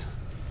Atkins?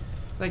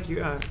 Thank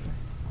you,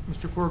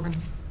 Mr. Corbin.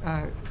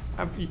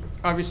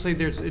 Obviously,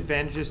 there's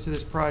advantages to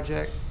this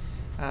project.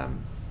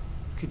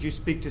 could you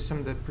speak to some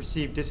of the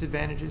perceived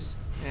disadvantages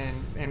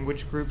and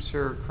which groups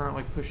are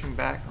currently pushing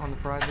back on the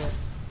project?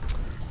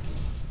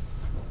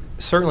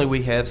 Certainly,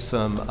 we have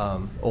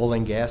some oil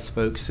and gas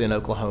folks in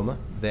Oklahoma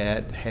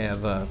that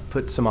have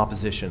put some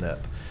opposition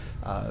up.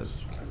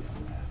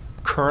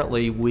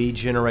 Currently, we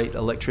generate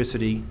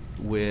electricity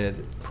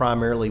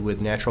primarily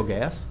with natural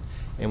gas,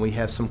 and we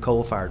have some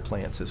coal-fired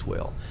plants as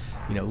well.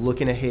 You know,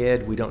 looking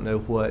ahead, we don't know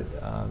what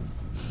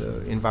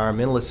the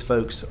environmentalist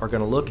folks are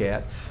going to look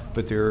at,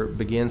 but there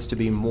begins to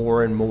be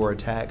more and more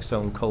attacks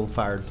on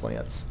coal-fired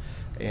plants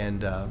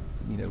and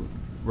you know,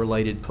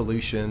 related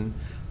pollution,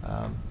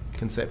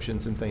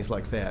 conceptions and things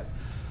like that.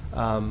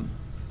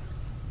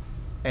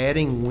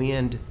 Adding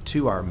wind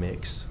to our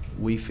mix,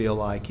 we feel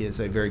like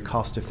is a very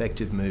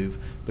cost-effective move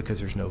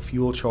because there's no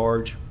fuel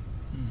charge.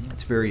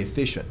 It's very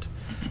efficient.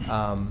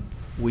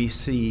 We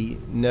see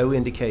no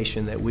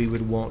indication that we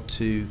would want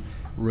to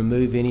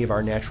remove any of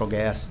our natural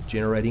gas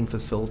generating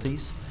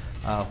facilities.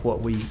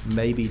 What we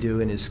may be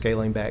doing is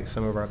scaling back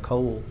some of our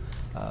coal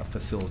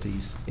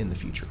facilities in the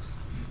future.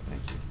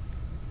 Thank you.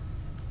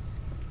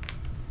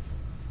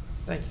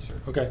 Thank you, sir.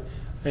 Okay.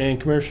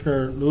 And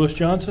Commissioner Lewis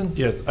Johnson?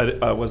 Yes,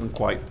 I wasn't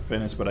quite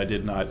finished, but I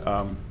did not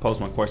pose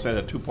my question. I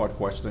had a two-part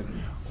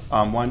question.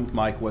 One,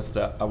 Mike, was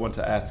that I want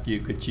to ask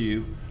you, could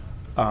you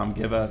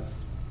give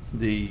us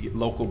the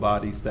local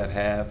bodies that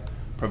have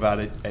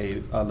provided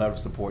a letter of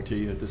support to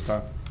you at this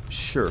time?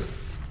 Sure.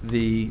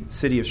 The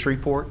City of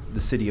Shreveport,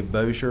 the City of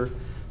Bossier,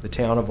 the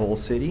Town of Oil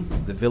City,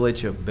 the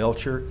Village of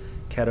Belcher,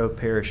 Caddo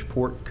Parish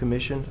Port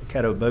Commission,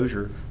 Caddo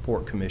Bossier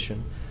Port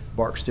Commission,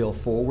 Barksdale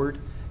Forward,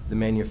 the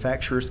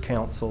Manufacturers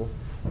Council,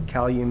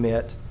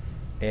 Calumet,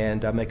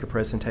 and I make a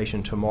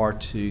presentation tomorrow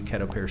to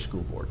Caddo Parish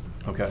School Board.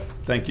 Okay,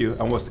 thank you.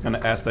 I was going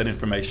to ask that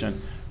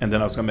information, and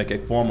then I was going to make a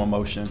formal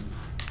motion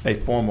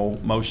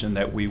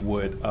that we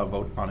would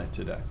vote on it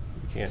today.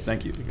 You can't.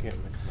 Thank you. You can't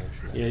make a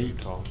motion. Yeah, you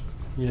talk.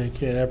 Yeah, you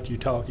can't. After you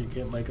talk, you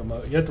can't make a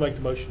motion. You have to make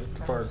the motion at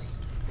the first.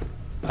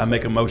 I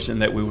make a motion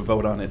that we would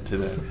vote on it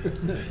today.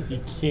 You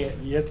can't.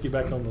 You have to get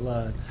back on the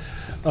line.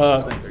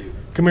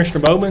 Commissioner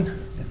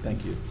Bowman?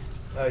 Thank you.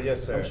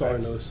 Yes, sir. I'm sorry,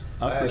 Lewis.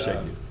 I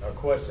appreciate you. A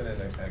question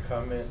and a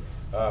comment.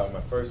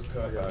 My first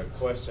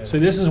question. See,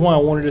 this is why I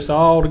wanted us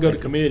all to go to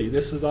committee.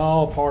 This is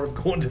all part of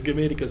going to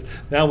committee because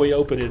now we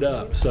open it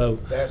up. So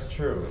That's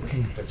true,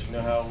 but you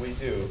know how we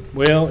do.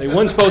 well, it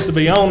wasn't supposed to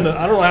be on the.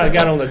 I don't know how it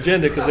got on the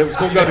agenda because it was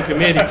going to go to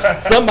committee.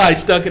 Somebody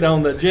stuck it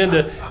on the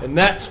agenda, and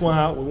that's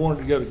why we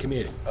wanted to go to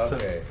committee.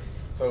 Okay,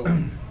 so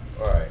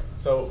all right.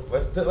 So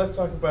let's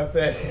talk about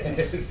that.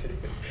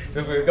 If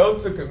it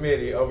goes to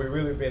committee, are we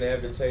really being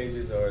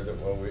advantageous, or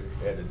are we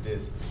at a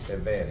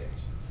disadvantage?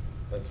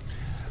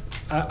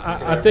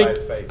 I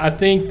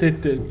think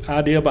that the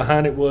idea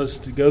behind it was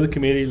to go to the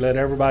committee, let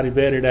everybody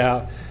vet it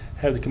out,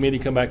 have the committee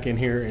come back in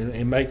here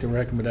and make the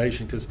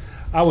recommendation, because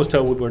I was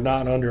told we were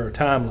not under a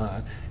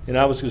timeline, and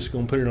I was just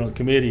going to put it on the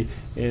committee,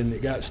 and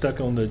it got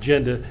stuck on the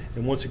agenda,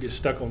 and once it gets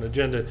stuck on the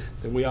agenda,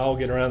 then we all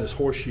get around this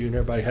horseshoe and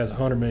everybody has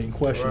 100 million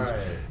questions, right.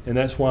 And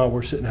that's why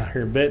we're sitting out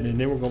here vetting it, and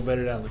then we're going to vet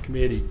it out in the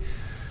committee.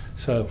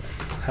 So,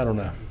 I don't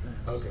know.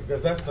 Okay,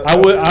 because that's the. I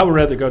would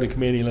rather go to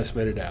committee and let's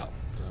vet it out.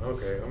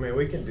 Okay, I mean,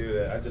 we can do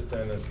that. I just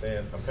don't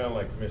understand. I'm kind of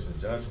like Commissioner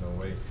Johnson in a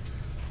way.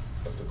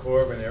 Mr.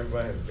 Corbin,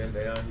 everybody has been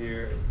down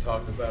here and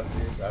talked about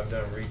this. I've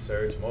done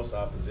research. Most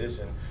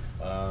opposition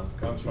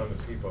comes from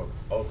the people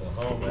of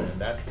Oklahoma,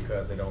 and that's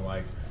because they don't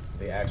like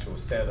the actual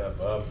setup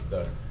of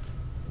the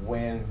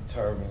wind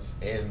turbines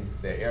in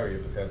their area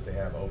because they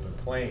have open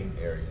plain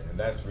area, and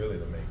that's really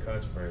the main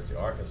controversy.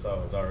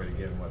 Arkansas has already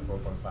given, what,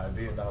 $4.5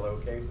 billion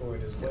okay for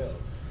it as well. Yes.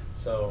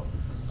 So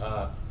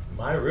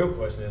my real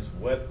question is,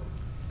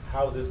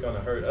 how is this going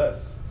to hurt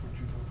us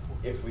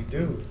if we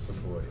do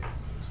support it?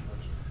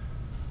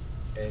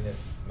 And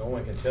if no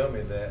one can tell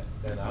me that,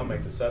 then I'll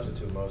make the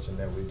substitute motion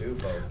that we do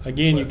vote.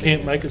 Again, you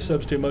can't make a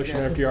substitute motion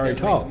after you already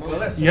talked.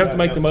 You have to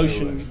make the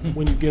motion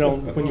when you get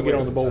on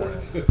the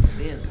board.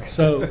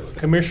 So,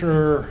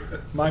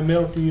 Commissioner Mike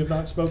Middleton, you have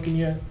not spoken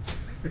yet?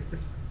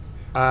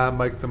 I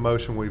make the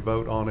motion, we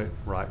vote on it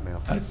right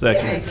now. I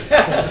second.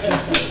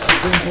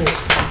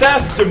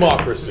 That's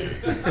democracy.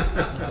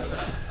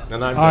 All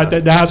right,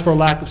 that dies for a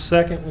lack of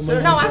second.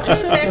 No, I said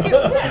second.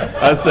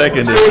 I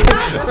second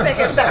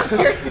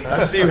it.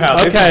 I see how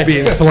this is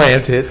being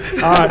slanted.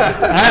 All right,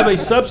 I have a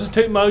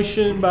substitute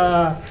motion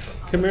by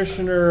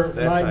Commissioner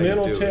Mike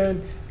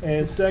Middleton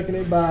and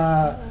seconded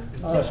by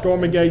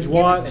Stormy Gage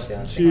Watts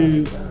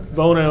to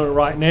vote on it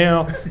right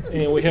now.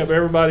 And we have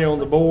everybody on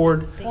the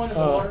board.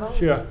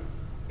 Sure.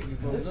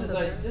 This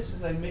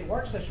is a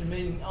work session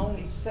meeting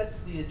only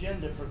sets the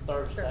agenda for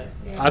Thursday.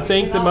 I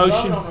think the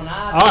motion. All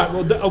right.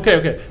 Well,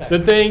 okay.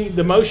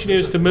 The motion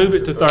is to move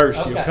it to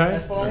Thursday. Okay.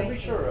 That's what I want to be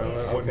sure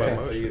of.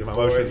 My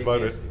motion is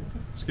voted.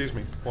 Excuse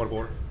me. Point of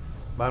order.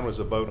 Mine was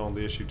a vote on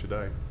the issue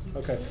today.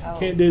 Okay.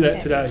 Can't do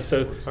that today.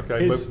 So.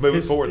 Okay. Move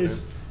it forward then.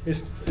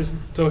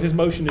 So his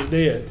motion is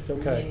dead. It's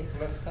okay.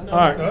 All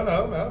right.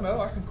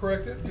 No. I can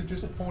correct it. It's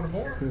just a point of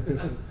order.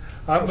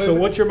 So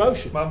what's your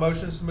motion? My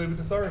motion is to move it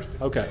to Thursday.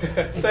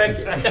 Okay.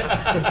 Second.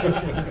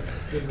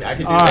 I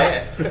can do All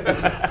right.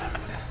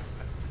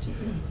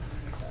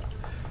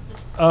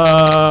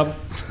 that.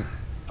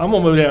 I'm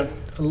gonna move down.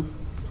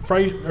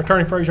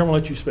 Attorney Frazier, I'm gonna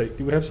let you speak.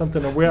 Do we have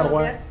something? Are we out of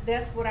whack?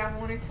 That's what I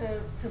wanted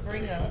to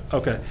bring up.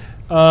 Okay.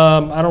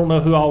 I don't know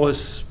who all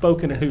has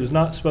spoken and who has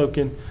not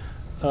spoken.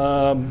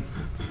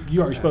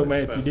 You already spoke,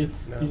 man. If you did,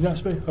 No. you did not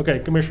speak? Okay,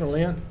 Commissioner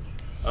Lynn?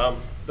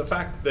 The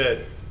fact that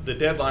the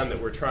deadline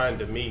that we're trying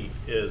to meet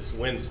is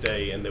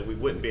Wednesday and that we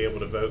wouldn't be able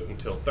to vote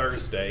until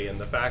Thursday, and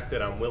the fact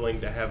that I'm willing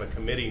to have a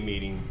committee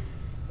meeting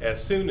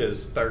as soon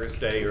as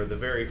Thursday or the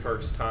very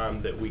first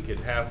time that we could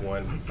have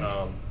one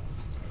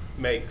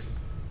makes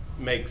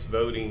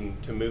voting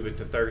to move it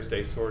to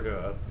Thursday sort of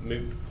a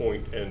moot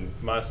point in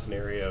my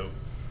scenario.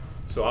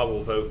 So I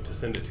will vote to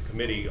send it to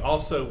committee.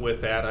 Also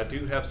with that, I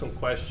do have some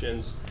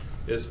questions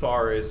as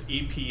far as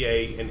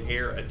EPA and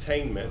air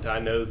attainment. I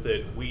know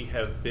that we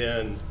have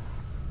been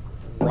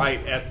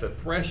right at the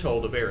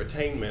threshold of air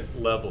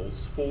attainment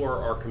levels for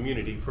our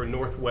community, for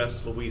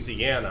Northwest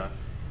Louisiana,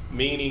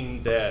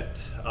 meaning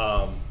that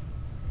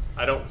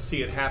I don't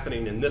see it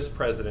happening in this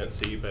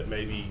presidency, but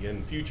maybe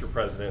in future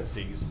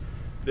presidencies,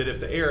 that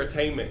if the air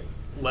attainment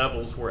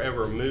levels were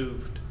ever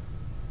moved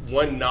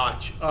one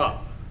notch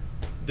up,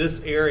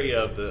 this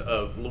area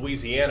of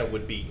Louisiana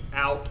would be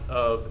out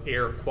of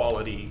air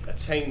quality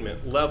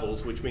attainment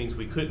levels, which means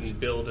we couldn't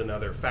build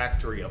another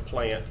factory, a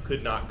plant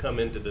could not come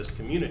into this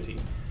community.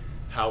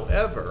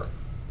 However,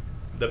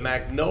 the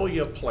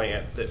Magnolia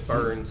plant that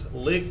burns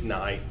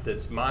lignite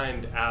that's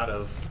mined out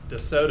of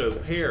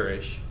DeSoto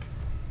Parish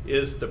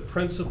is the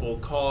principal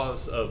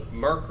cause of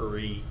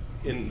mercury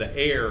in the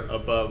air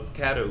above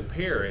Caddo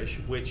Parish,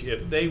 which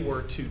if they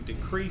were to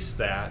decrease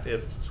that,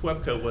 if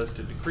SWEPCO was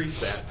to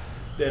decrease that,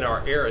 then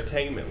our air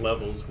attainment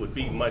levels would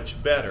be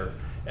much better.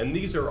 And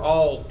these are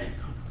all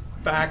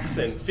facts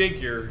and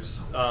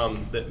figures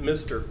that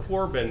Mr.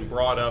 Corbin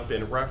brought up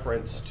in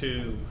reference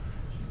to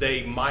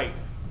they might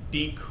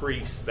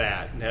decrease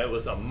that. Now, it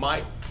was a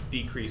might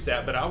decrease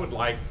that, but I would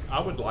like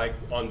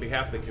on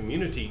behalf of the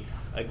community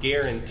a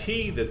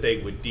guarantee that they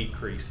would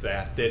decrease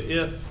that, that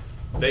if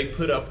they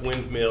put up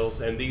windmills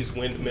and these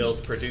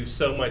windmills produce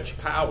so much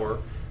power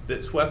that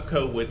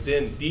SWEPCO would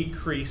then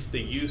decrease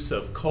the use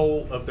of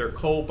coal, of their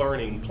coal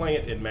burning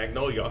plant in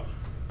Magnolia,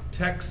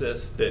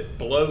 Texas, that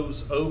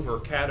blows over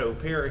Caddo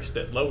Parish,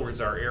 that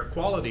lowers our air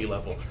quality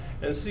level.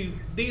 And see,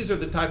 these are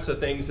the types of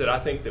things that I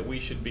think that we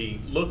should be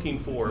looking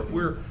for.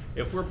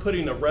 If we're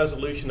putting a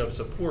resolution of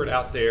support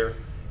out there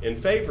in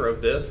favor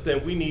of this,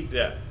 then we need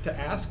to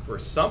ask for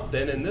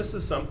something, and this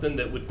is something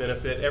that would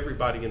benefit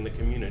everybody in the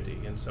community.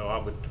 And so I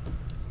would,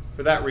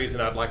 for that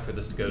reason, I'd like for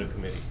this to go to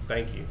committee.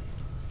 Thank you.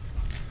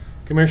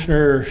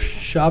 Commissioner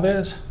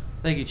Chavez?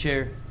 Thank you,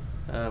 Chair.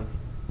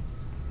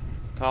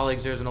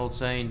 Colleagues, there's an old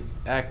saying,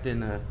 act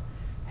in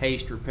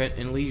haste, repent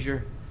in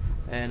leisure.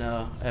 And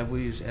as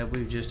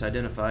we've just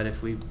identified,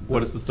 if we...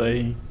 What is the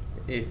saying?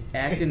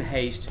 Act in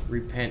haste,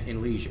 repent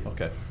in leisure.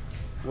 Okay.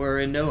 We're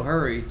in no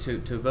hurry to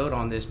vote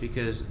on this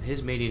because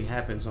his meeting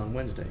happens on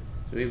Wednesday.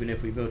 So even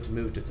if we vote to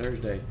move to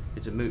Thursday,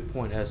 it's a moot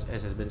point, as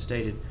has been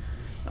stated.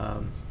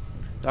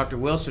 Dr.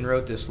 Wilson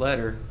wrote this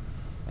letter,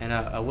 and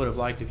I would have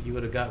liked if you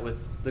would have got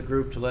with the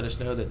group to let us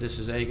know that this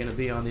is going to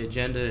be on the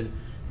agenda, and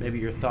maybe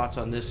your thoughts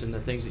on this and the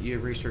things that you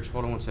have researched.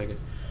 Hold on one second.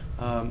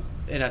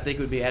 And I think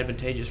it would be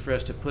advantageous for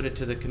us to put it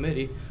to the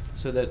committee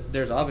so that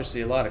there's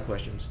obviously a lot of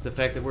questions. The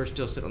fact that we're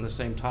still sitting on the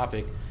same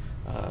topic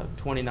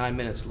 29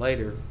 minutes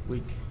later,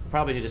 we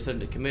probably need to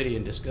send it to committee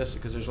and discuss it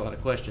because there's a lot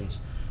of questions.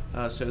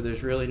 So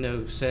there's really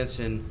no sense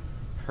in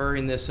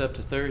hurrying this up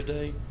to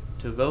Thursday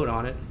to vote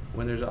on it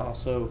when there's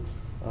also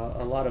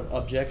a lot of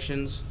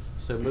objections.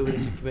 So moving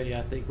it to committee,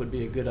 I think, would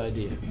be a good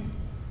idea.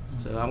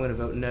 So I'm going to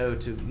vote no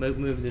to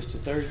move this to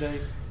Thursday,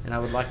 and I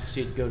would like to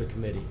see it go to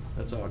committee.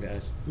 That's all,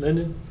 guys.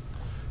 Lyndon?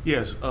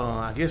 Yes,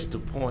 I guess the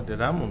point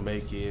that I'm gonna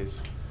make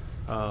is,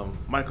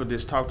 Michael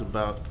just talked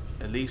about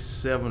at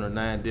least 7 or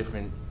 9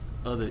 different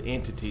other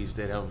entities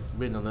that have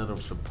written a letter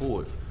of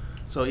support.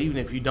 So even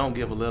if you don't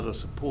give a letter of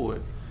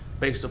support,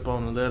 based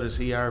upon the letters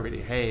he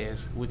already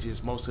has, which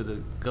is most of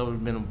the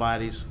governmental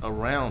bodies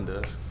around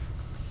us,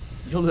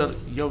 your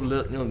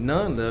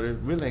non-letter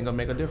really ain't gonna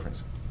make a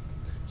difference.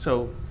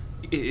 So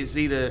it's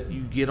either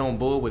you get on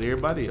board with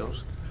everybody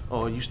else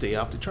or you stay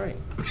off the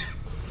train.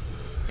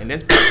 And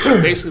that's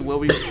basically what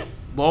we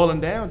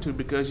boiling down to,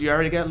 because you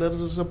already got letters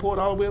of support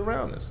all the way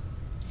around us.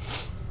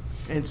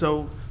 And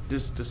so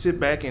just to sit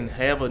back and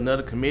have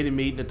another committee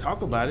meeting to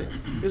talk about it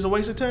is a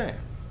waste of time.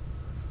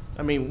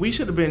 I mean, we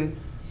should have been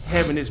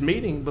having this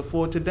meeting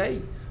before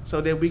today so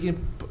that we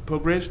can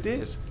progress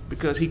this,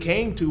 because he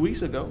came 2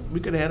 weeks ago. We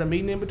could have had a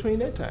meeting in between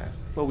that time,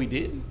 but we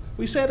didn't.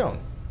 We sat on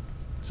it.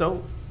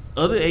 So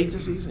other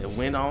agencies have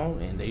went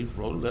on and they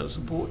wrote a letter of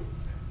support.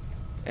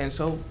 And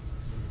so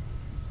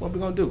what we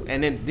gonna do?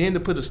 And then to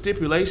put a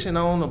stipulation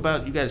on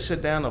about you gotta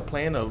shut down a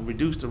plant or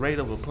reduce the rate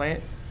of a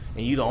plant,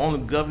 and you the only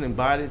governing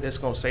body that's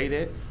gonna say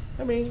that,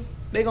 I mean,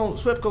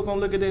 SWEPCO gonna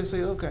look at that and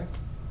say, okay,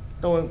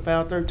 throw in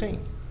file 13.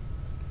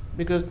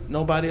 because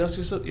nobody else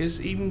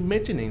is even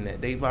mentioning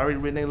that. They've already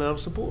written their letter of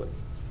support.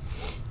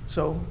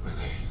 So,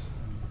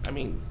 I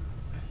mean,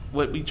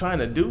 what we trying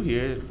to do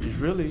here is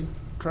really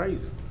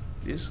crazy.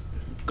 Just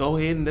go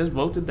ahead and let's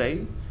vote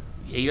today,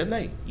 yea or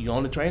nay. You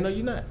on the train or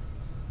you not?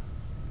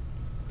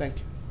 Thank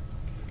you.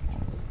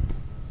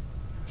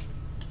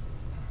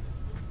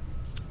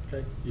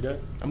 Okay, you done?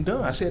 I'm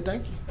done. I said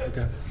thank you.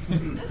 Okay.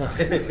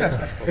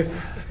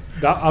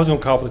 I was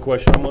gonna call for the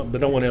question, but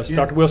no one else. Yeah.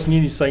 Dr. Wilson,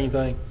 you need to say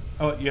anything?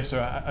 Oh, yes,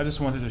 sir. I just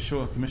wanted to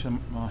assure Commissioner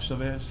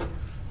Chavez,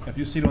 if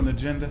you see it on the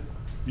agenda,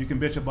 you can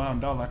bet your bottom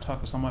dollar I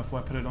talked to somebody before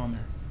I put it on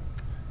there.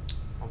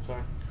 I'm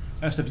sorry?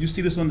 I said, if you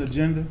see this on the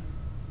agenda,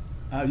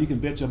 you can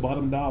bet your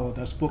bottom dollar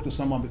that I spoke to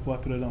someone before I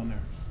put it on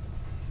there.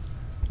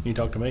 You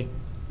talk to me?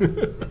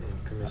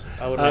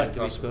 I would like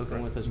to be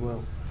spoken with as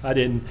well. I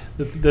didn't.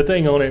 The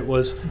thing on it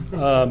was,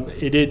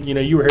 it did,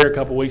 you were here a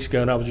couple weeks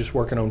ago, and I was just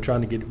working on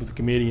trying to get it with the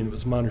committee, and it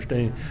was my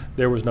understanding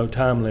there was no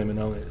time limit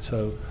on it.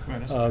 So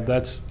Right,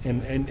 that's,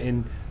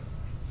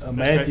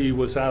 Matthew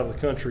was out of the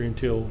country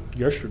until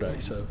yesterday,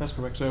 so. That's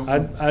correct. So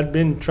I'd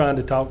been trying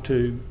to talk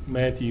to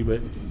Matthew,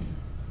 but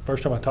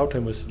first time I talked to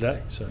him was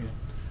today, so. Yeah.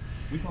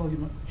 We call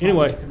you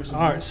Anyway, all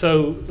right,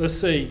 so let's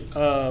see.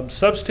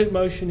 Substitute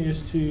motion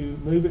is to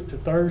move it to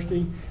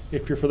Thursday.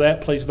 If you're for that,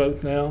 please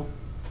vote now.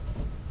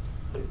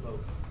 Please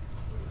vote.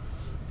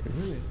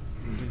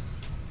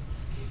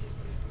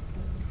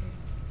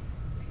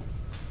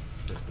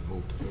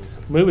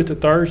 Move it to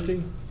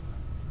Thursday.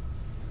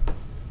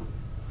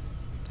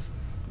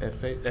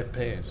 That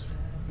passed.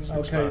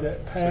 Okay,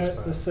 that pass,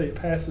 let's see, it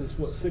passes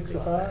what,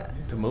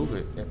 6-5? To move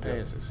it, that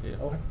passes, yeah.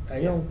 Oh,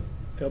 hang on,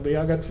 LB,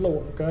 I got the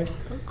floor, okay?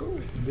 Oh, cool.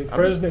 The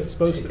president's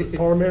supposed to,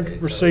 parliamentary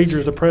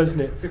procedures, the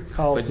president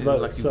calls the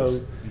vote, Like you so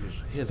was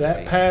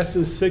that hesitating.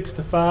 passes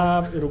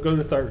 6-5, it'll go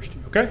to Thursday,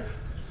 okay?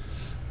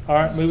 All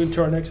right, moving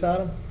to our next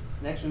item.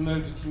 Next, we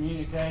move to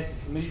communications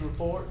and committee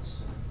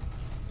reports.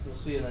 You'll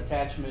see an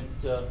attachment,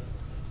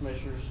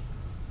 commissioners,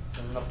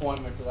 and an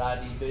appointment for the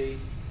IDB.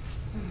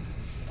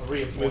 A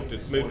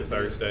reappointment. Move to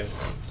Thursday.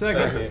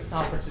 Second.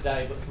 Not for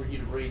today, but for you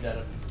to read that.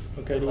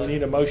 Okay, do we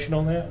need a motion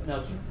on that?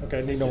 No, sir.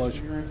 Okay, need no It's just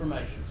motion. for your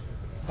information.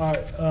 All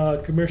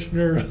right,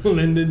 Commissioner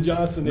Lyndon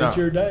Johnson, it's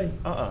your day.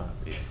 I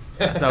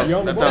You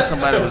on the board? thought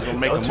somebody was gonna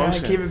make a Don't try to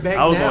motion. give it back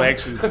I was now. gonna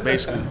actually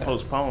basically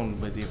postpone,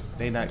 but if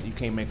they not, you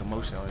can't make a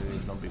motion on it,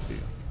 it's no big deal.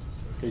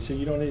 Okay, so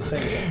you don't need to say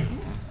anything.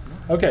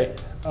 Okay,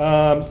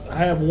 I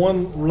have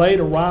one late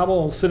arrival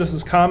on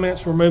citizens'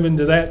 comments. We're moving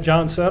to that.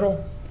 John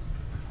Settle.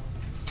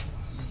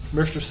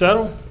 Mr.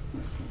 Settle? I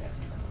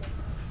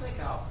think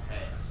I'll pass.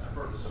 I've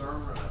heard the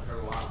sermon, I've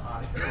heard a lot of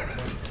audio.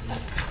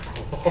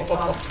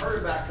 I've heard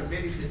about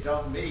committees that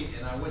don't meet,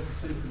 and I went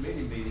to 2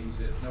 committee meetings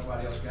that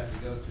nobody else got to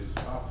go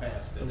to, so I'll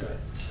pass it. Okay.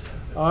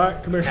 All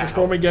right, Commissioner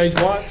Stormy Gage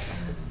Watts.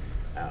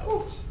 I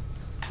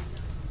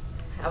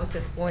was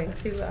just going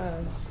to,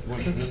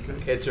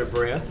 Catch your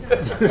breath.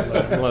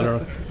 I'm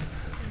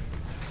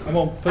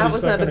gonna put I this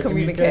was back under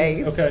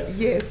communiques. Okay.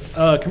 Yes.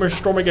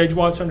 Commissioner Stormy Gage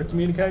Watts under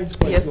communiques.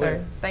 Please Yes, go sir.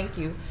 ahead. Thank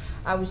you.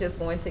 I was just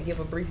going to give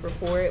a brief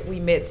report. We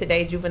met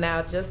today,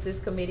 Juvenile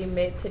Justice Committee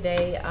met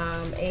today,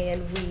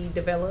 and we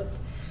developed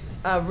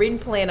a written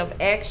plan of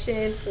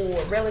action for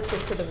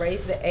relative to the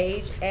Raise the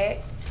Age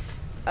Act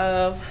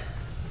of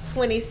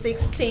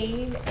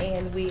 2016,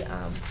 and we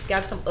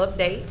got some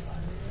updates.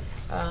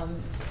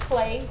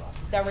 Clay,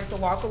 Director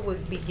Walker, will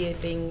be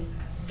giving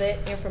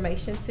that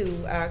information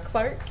to our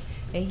clerk,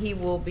 and he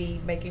will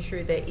be making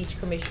sure that each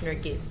commissioner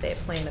gets that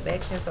plan of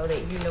action so that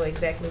you know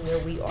exactly where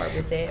we are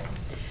with that.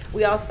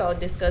 We also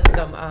discussed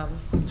some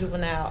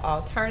juvenile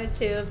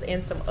alternatives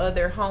and some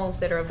other homes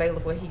that are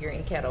available here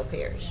in Caddo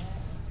Parish.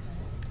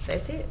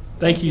 That's it.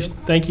 Thank you,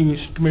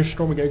 Commissioner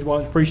Stormy Gage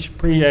Watts.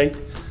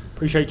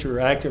 Appreciate your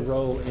active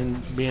role in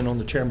being on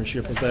the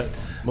chairmanship of that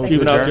Move to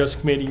Juvenile adjourn.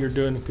 Justice Committee. You're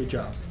doing a good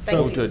job. Thank So,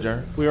 you. Move to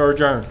adjourn. we are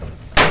adjourned.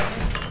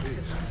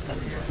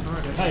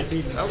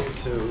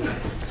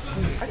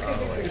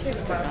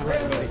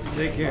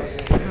 Take care.